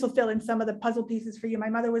 maybe this will fill in some of the puzzle pieces for you. My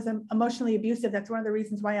mother was emotionally abusive. That's one of the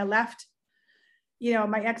reasons why I left.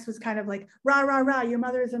 My ex was kind of like, rah, rah, rah, your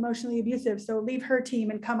mother is emotionally abusive, so leave her team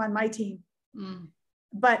and come on my team.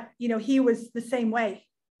 But, he was the same way.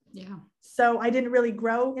 Yeah. So I didn't really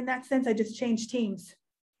grow in that sense. I just changed teams.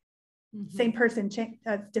 Same person,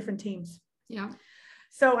 different teams. Yeah.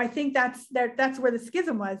 So I think that's where the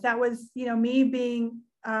schism was. That was, me being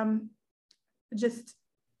just,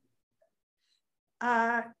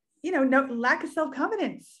 no lack of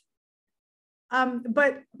self-confidence,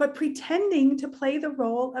 but pretending to play the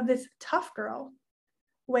role of this tough girl,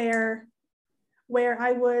 where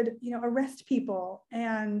I would, arrest people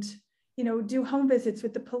and, do home visits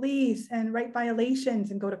with the police and write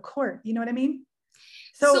violations and go to court. You know what I mean?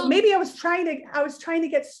 So maybe I was trying to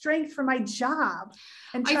get strength for my job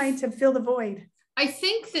and trying to fill the void. I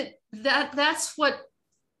think that's what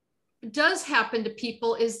does happen to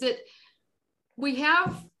people, is that we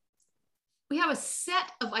have a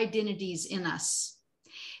set of identities in us.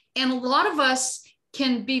 And a lot of us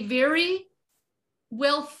can be very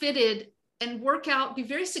well fitted and be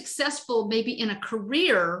very successful, maybe in a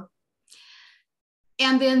career.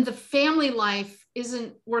 And then the family life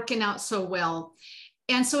isn't working out so well.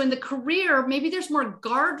 And so in the career, maybe there's more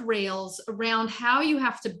guardrails around how you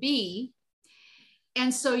have to be.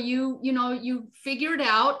 And so you figure it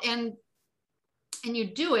out and you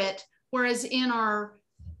do it. Whereas in our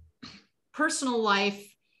personal life,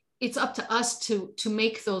 it's up to us to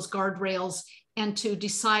make those guardrails and to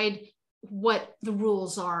decide what the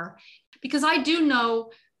rules are. Because I do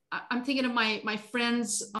know, I'm thinking of my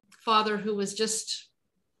friend's father, who was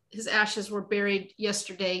his ashes were buried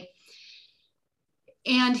yesterday.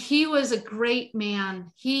 And he was a great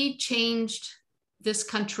man. He changed this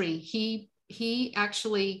country. He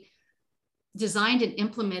actually designed and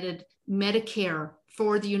implemented Medicare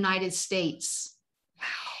for the United States.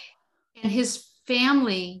 Wow. And his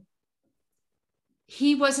family,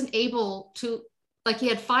 he wasn't able to like he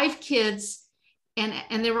had 5 kids,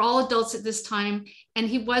 and they were all adults at this time, and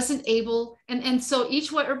he wasn't able, and so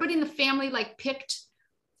everybody in the family like picked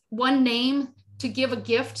one name to give a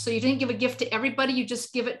gift. So you didn't give a gift to everybody, you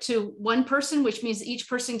just give it to one person, which means each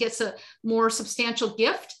person gets a more substantial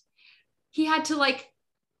gift. He had to like,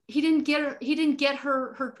 he didn't get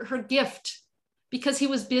her gift because he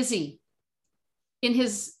was busy in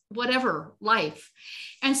his whatever life.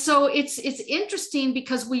 And so it's interesting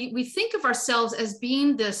because we think of ourselves as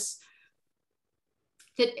being this,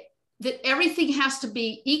 that everything has to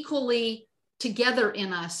be equally together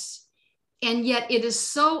in us. And yet it is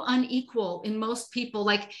so unequal in most people.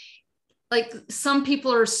 Like some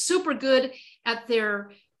people are super good at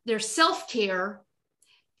their self-care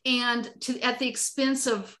and at the expense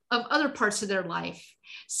of other parts of their life.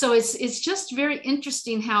 So it's just very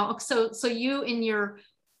interesting how, so you in your,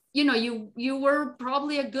 you were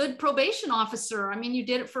probably a good probation officer. I mean, you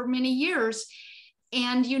did it for many years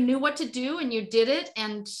and you knew what to do and you did it,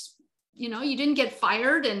 and, you didn't get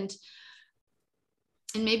fired, and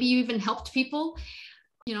maybe you even helped people,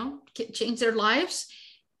 change their lives.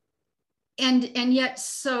 And yet,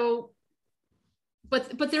 so,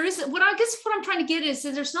 but there is, what I'm trying to get is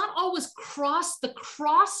that there's not always the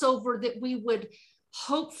crossover that we would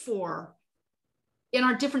hope for in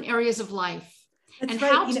our different areas of life. That's and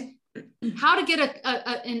right. how to get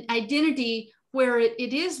an identity where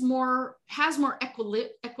it has more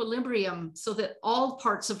equilibrium, so that all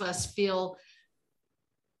parts of us feel,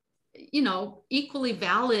 equally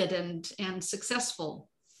valid and successful.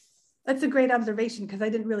 That's a great observation, because I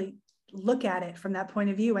didn't really look at it from that point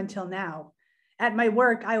of view until now. At my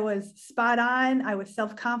work, I was spot on. I was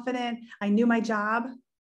self-confident. I knew my job,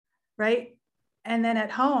 right? And then at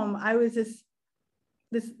home, I was this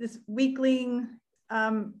weakling,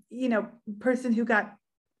 person who got,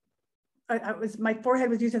 my forehead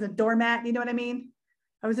was used as a doormat. You know what I mean?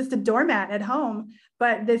 I was just a doormat at home,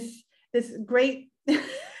 but this great, I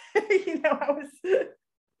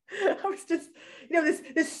was just,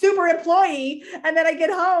 this super employee. And then I get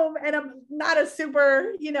home and I'm not a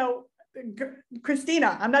super,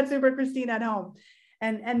 Christina. I'm not super Christina at home.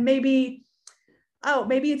 And maybe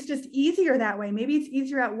it's just easier that way. Maybe it's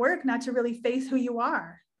easier at work not to really face who you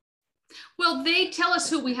are. Well, they tell us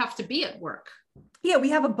who we have to be at work. Yeah, we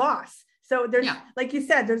have a boss. So there's, like you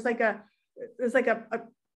said, there's like a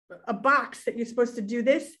box that you're supposed to do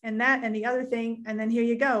this and that and the other thing, and then here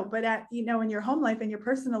you go. But in your home life and your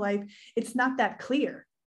personal life, it's not that clear.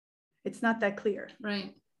 It's not that clear.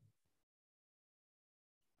 Right.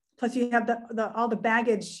 Plus you have all the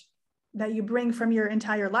baggage that you bring from your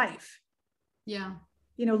entire life. Yeah.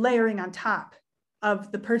 Layering on top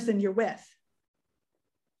of the person you're with.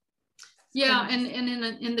 Yeah. And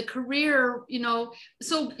in the career,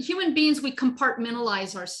 so human beings, we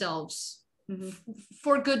compartmentalize ourselves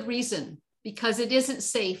for good reason, because it isn't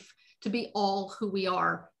safe to be all who we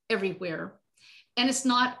are everywhere. And it's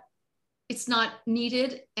not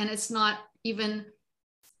needed, and it's not even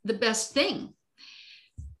the best thing,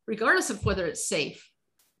 regardless of whether it's safe.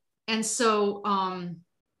 And so I'm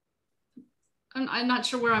not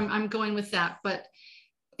sure where I'm going with that, but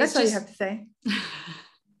that's all you have to say.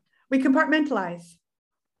 We compartmentalize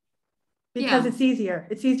because it's easier.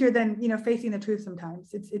 It's easier than, facing the truth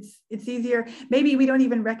sometimes. It's easier. Maybe we don't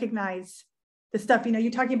even recognize the stuff,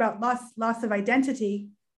 you're talking about loss of identity.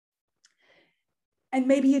 And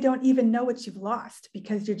maybe you don't even know what you've lost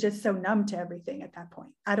because you're just so numb to everything at that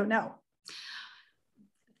point. I don't know.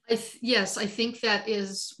 Yes, I think that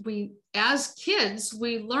is, as kids,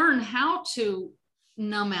 we learn how to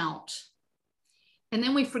numb out. And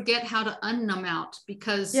then we forget how to unnumb out,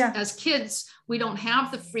 because as kids, we don't have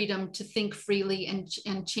the freedom to think freely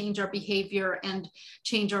and change our behavior and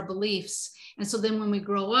change our beliefs. And so then when we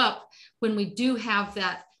grow up, when we do have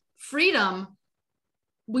that freedom,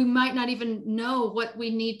 we might not even know what we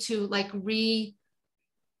need to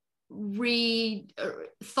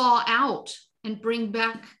thaw out and bring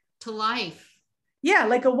back to life. Yeah,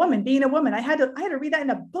 like a woman, being a woman. I had to read that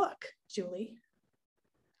in a book, Julie.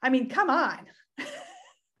 I mean, come on.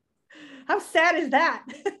 How sad is that?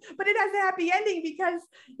 But it has a happy ending because,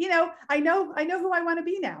 I know who I want to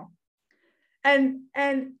be now. And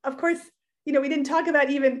of course, we didn't talk about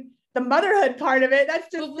even the motherhood part of it. That's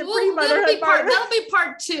just the pre-motherhood part. That'll be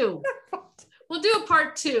part 2. We'll do a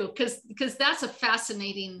part 2 because that's a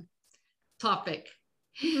fascinating topic.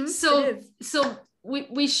 Mm-hmm, so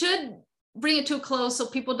we should bring it to a close so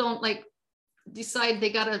people don't decide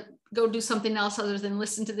they got to go do something else other than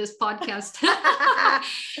listen to this podcast.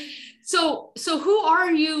 So who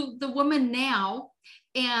are you, the woman now?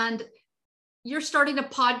 And you're starting a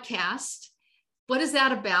podcast. What is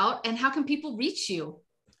that about? And how can people reach you?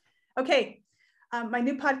 Okay. My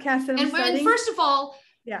new podcast that I'm starting. And first of all,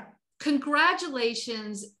 yeah,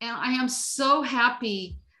 congratulations. And I am so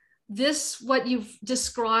happy what you've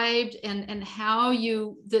described and how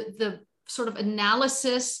the sort of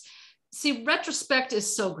analysis. See, retrospect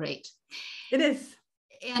is so great. It is.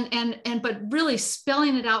 But really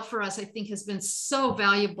spelling it out for us, I think, has been so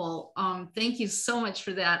valuable. Thank you so much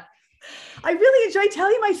for that. I really enjoy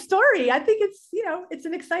telling my story. I think it's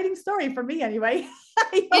an exciting story for me anyway.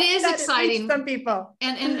 It is exciting. Some people.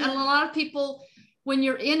 And a lot of people, when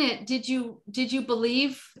you're in it, did you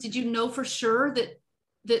know for sure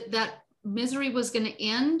that misery was going to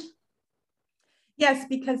end? Yes,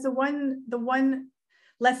 because the one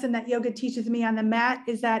lesson that yoga teaches me on the mat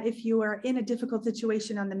is that if you are in a difficult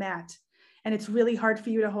situation on the mat and it's really hard for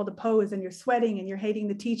you to hold a pose and you're sweating and you're hating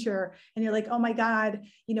the teacher and you're like, oh my God,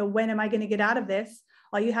 when am I going to get out of this?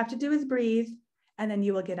 All you have to do is breathe and then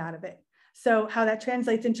you will get out of it. So how that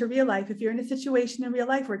translates into real life, if you're in a situation in real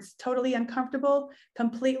life where it's totally uncomfortable,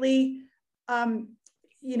 completely,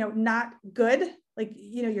 not good, like,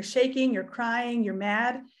 you're shaking, you're crying, you're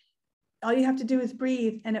mad, all you have to do is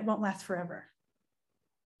breathe and it won't last forever.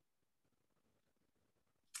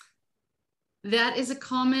 That is a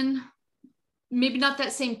common, maybe not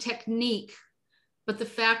that same technique, but the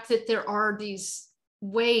fact that there are these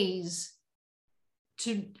ways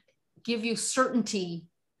to give you certainty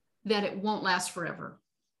that it won't last forever.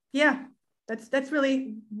 Yeah, that's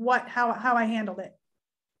really how I handled it.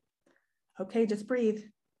 Okay, just breathe.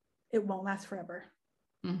 It won't last forever.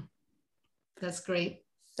 That's great.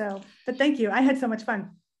 So, but thank you. I had so much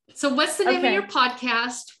fun. So what's the name of your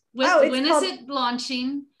podcast? When is it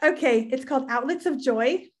launching? Okay, it's called Outlets of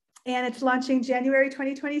Joy, and it's launching January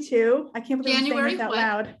 2022. I can't believe I'm saying this out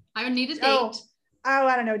loud. I need a date. Oh,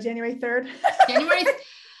 I don't know, January 3rd.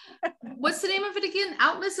 What's the name of it again?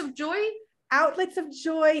 Outlets of Joy? Outlets of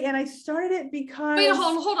Joy, and I started it because... Wait,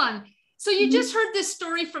 hold on. So you just heard this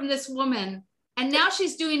story from this woman, and now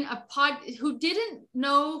she's doing a who didn't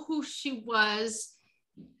know who she was,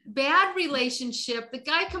 bad relationship. The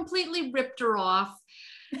guy completely ripped her off.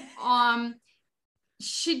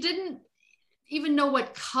 She didn't even know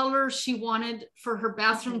what color she wanted for her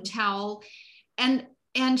bathroom towel. And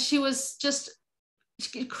she was just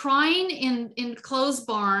crying in Clothes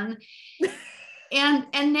Barn.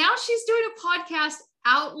 and now she's doing a podcast,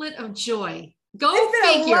 Outlet of Joy.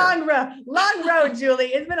 It's been a long road,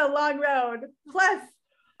 Julie. It's been a long road. Plus,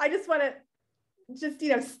 I just want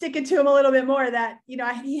to stick it to him a little bit more that,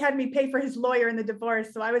 he had me pay for his lawyer in the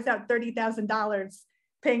divorce. So I was out $30,000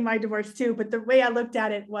 paying my divorce too. But the way I looked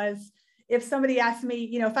at it was, if somebody asked me,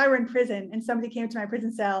 if I were in prison and somebody came to my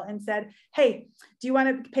prison cell and said, hey, do you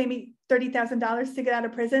want to pay me $30,000 to get out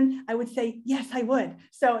of prison? I would say, yes, I would.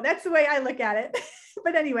 So that's the way I look at it.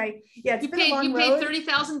 But anyway, yeah, it's been a long road. You paid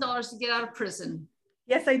 $30,000 to get out of prison.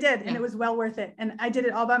 Yes, I did. Yeah. And it was well worth it. And I did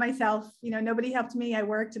it all by myself. Nobody helped me. I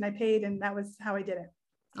worked and I paid, and that was how I did it.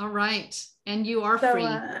 All right. And you are free.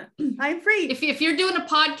 I'm free. If you're doing a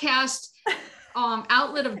podcast,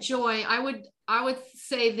 Outlet of Joy, I would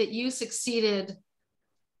say that you succeeded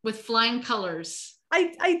with flying colors.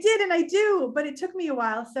 I did, and I do, but it took me a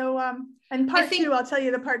while. So, and part two, I'll tell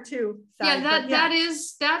you the part two side.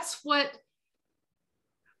 That's what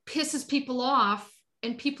pisses people off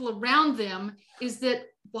and people around them, is that,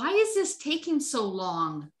 why is this taking so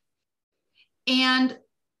long? And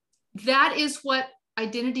that is what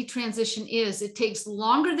identity transition is. It takes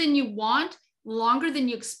longer than you want, longer than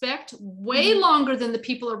you expect, way longer than the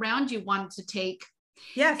people around you want it to take.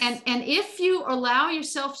 Yes. And if you allow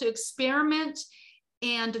yourself to experiment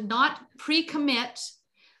and not pre-commit,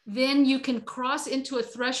 then you can cross into a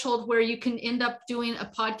threshold where you can end up doing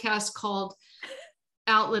a podcast called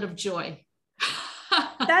Outlet of Joy.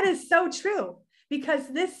 That is so true, because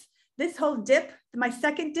this whole dip, my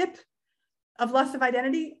second dip of loss of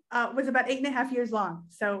identity, was about 8.5 years long.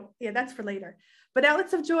 So yeah, that's for later. But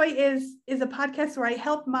Outlets of Joy is a podcast where I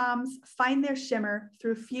help moms find their shimmer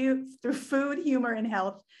through food, humor, and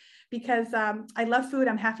health. Because I love food.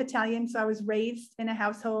 I'm half Italian, so I was raised in a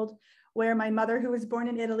household where my mother, who was born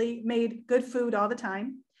in Italy, made good food all the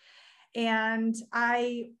time. And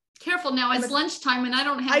Careful now, it's lunchtime and I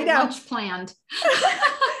don't have lunch planned.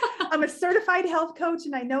 I'm a certified health coach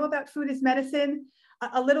and I know about food as medicine.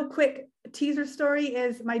 A little quick teaser story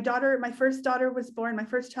is my first child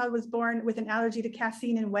was born with an allergy to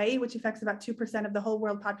casein and whey, which affects about 2% of the whole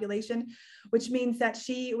world population, which means that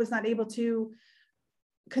she was not able to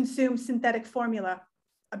consume synthetic formula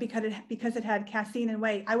because it had casein and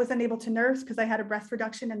whey. I was unable to nurse because I had a breast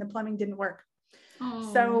reduction and the plumbing didn't work.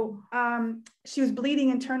 Oh. So she was bleeding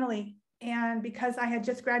internally And because I had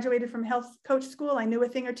just graduated from health coach school, I knew a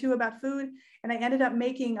thing or two about food, and I ended up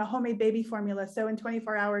making a homemade baby formula. So in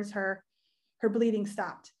 24 hours, her bleeding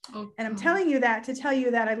stopped. Okay. And I'm telling you that to tell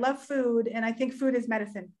you that I love food, and I think food is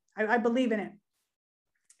medicine. I believe in it.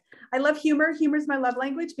 I love humor. Humor is my love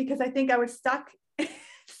language, because I think I was stuck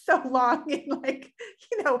so long in, like,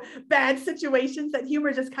 bad situations, that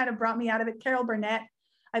humor just kind of brought me out of it. Carol Burnett,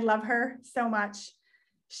 I love her so much.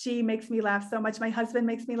 She makes me laugh so much. My husband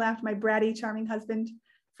makes me laugh. My bratty, charming husband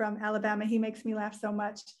from Alabama, he makes me laugh so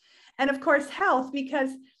much. And of course, health,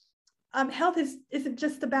 because health isn't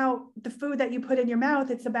just about the food that you put in your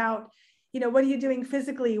mouth. It's about, what are you doing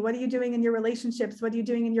physically? What are you doing in your relationships? What are you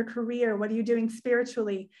doing in your career? What are you doing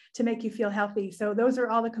spiritually to make you feel healthy? So those are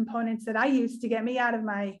all the components that I use to get me out of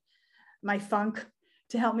my funk,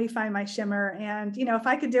 to help me find my shimmer. And, if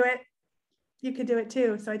I could do it, you could do it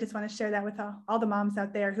too. So I just want to share that with all the moms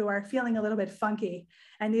out there who are feeling a little bit funky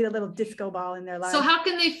and need a little disco ball in their life. So how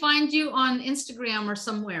can they find you on Instagram or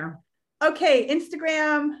somewhere? Okay,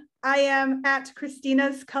 Instagram, I am at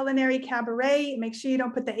Christina's Culinary Cabaret. Make sure you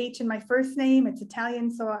don't put the H in my first name. It's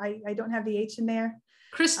Italian, so I don't have the H in there.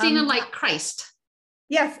 Christina, like Christ.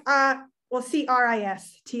 Yes,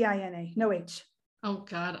 Christina, no H. Oh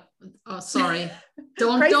God, oh sorry.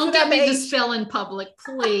 Don't get me to spell in public,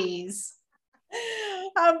 please.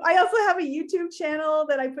 I also have a YouTube channel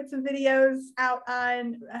that I put some videos out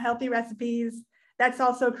on, healthy recipes. That's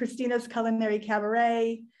also Christina's Culinary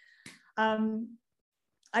Cabaret.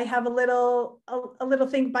 I have a little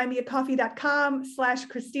thing,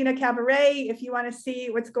 buymeacoffee.com/Christina Cabaret. If you want to see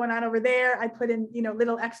what's going on over there, I put in,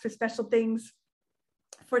 little extra special things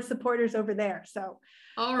for supporters over there. So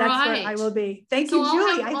all that's right, where I will be. Thank you,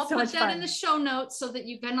 Julie. I'll put that in the show notes so that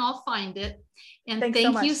you can all find it. And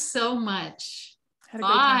thank you so much.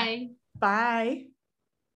 Bye. Bye.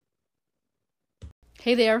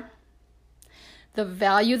 Hey there. The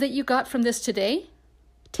value that you got from this today,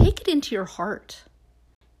 take it into your heart.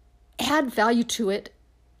 Add value to it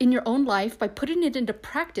in your own life by putting it into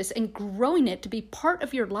practice and growing it to be part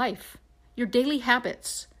of your life, your daily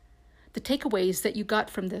habits, the takeaways that you got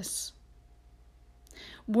from this.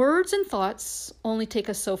 Words and thoughts only take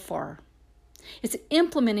us so far. It's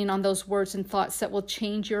implementing on those words and thoughts that will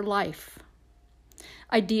change your life.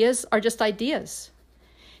 Ideas are just ideas.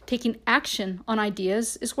 Taking action on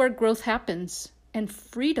ideas is where growth happens, and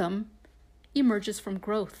freedom emerges from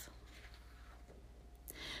growth.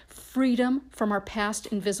 Freedom from our past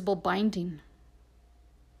invisible binding.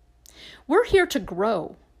 We're here to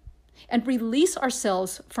grow and release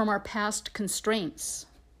ourselves from our past constraints.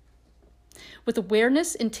 With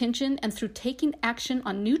awareness, intention, and through taking action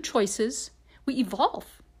on new choices, we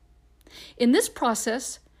evolve. In this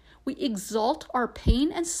process, we exalt our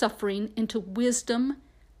pain and suffering into wisdom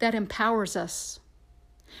that empowers us.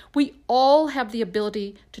 We all have the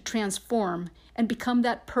ability to transform and become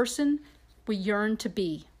that person we yearn to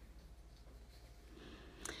be.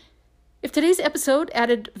 If today's episode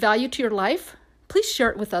added value to your life, please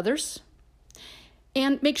share it with others.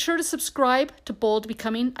 And make sure to subscribe to Bold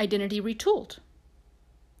Becoming Identity Retooled.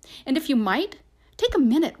 And if you might, take a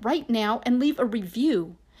minute right now and leave a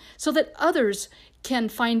review so that others can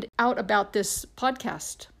find out about this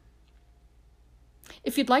podcast.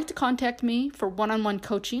 If you'd like to contact me for one-on-one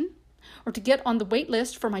coaching or to get on the wait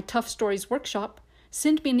list for my Tough Stories workshop,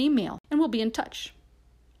 send me an email and we'll be in touch.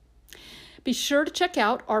 Be sure to check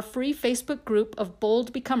out our free Facebook group of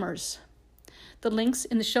Bold Becomers. The link's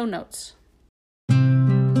in the show notes.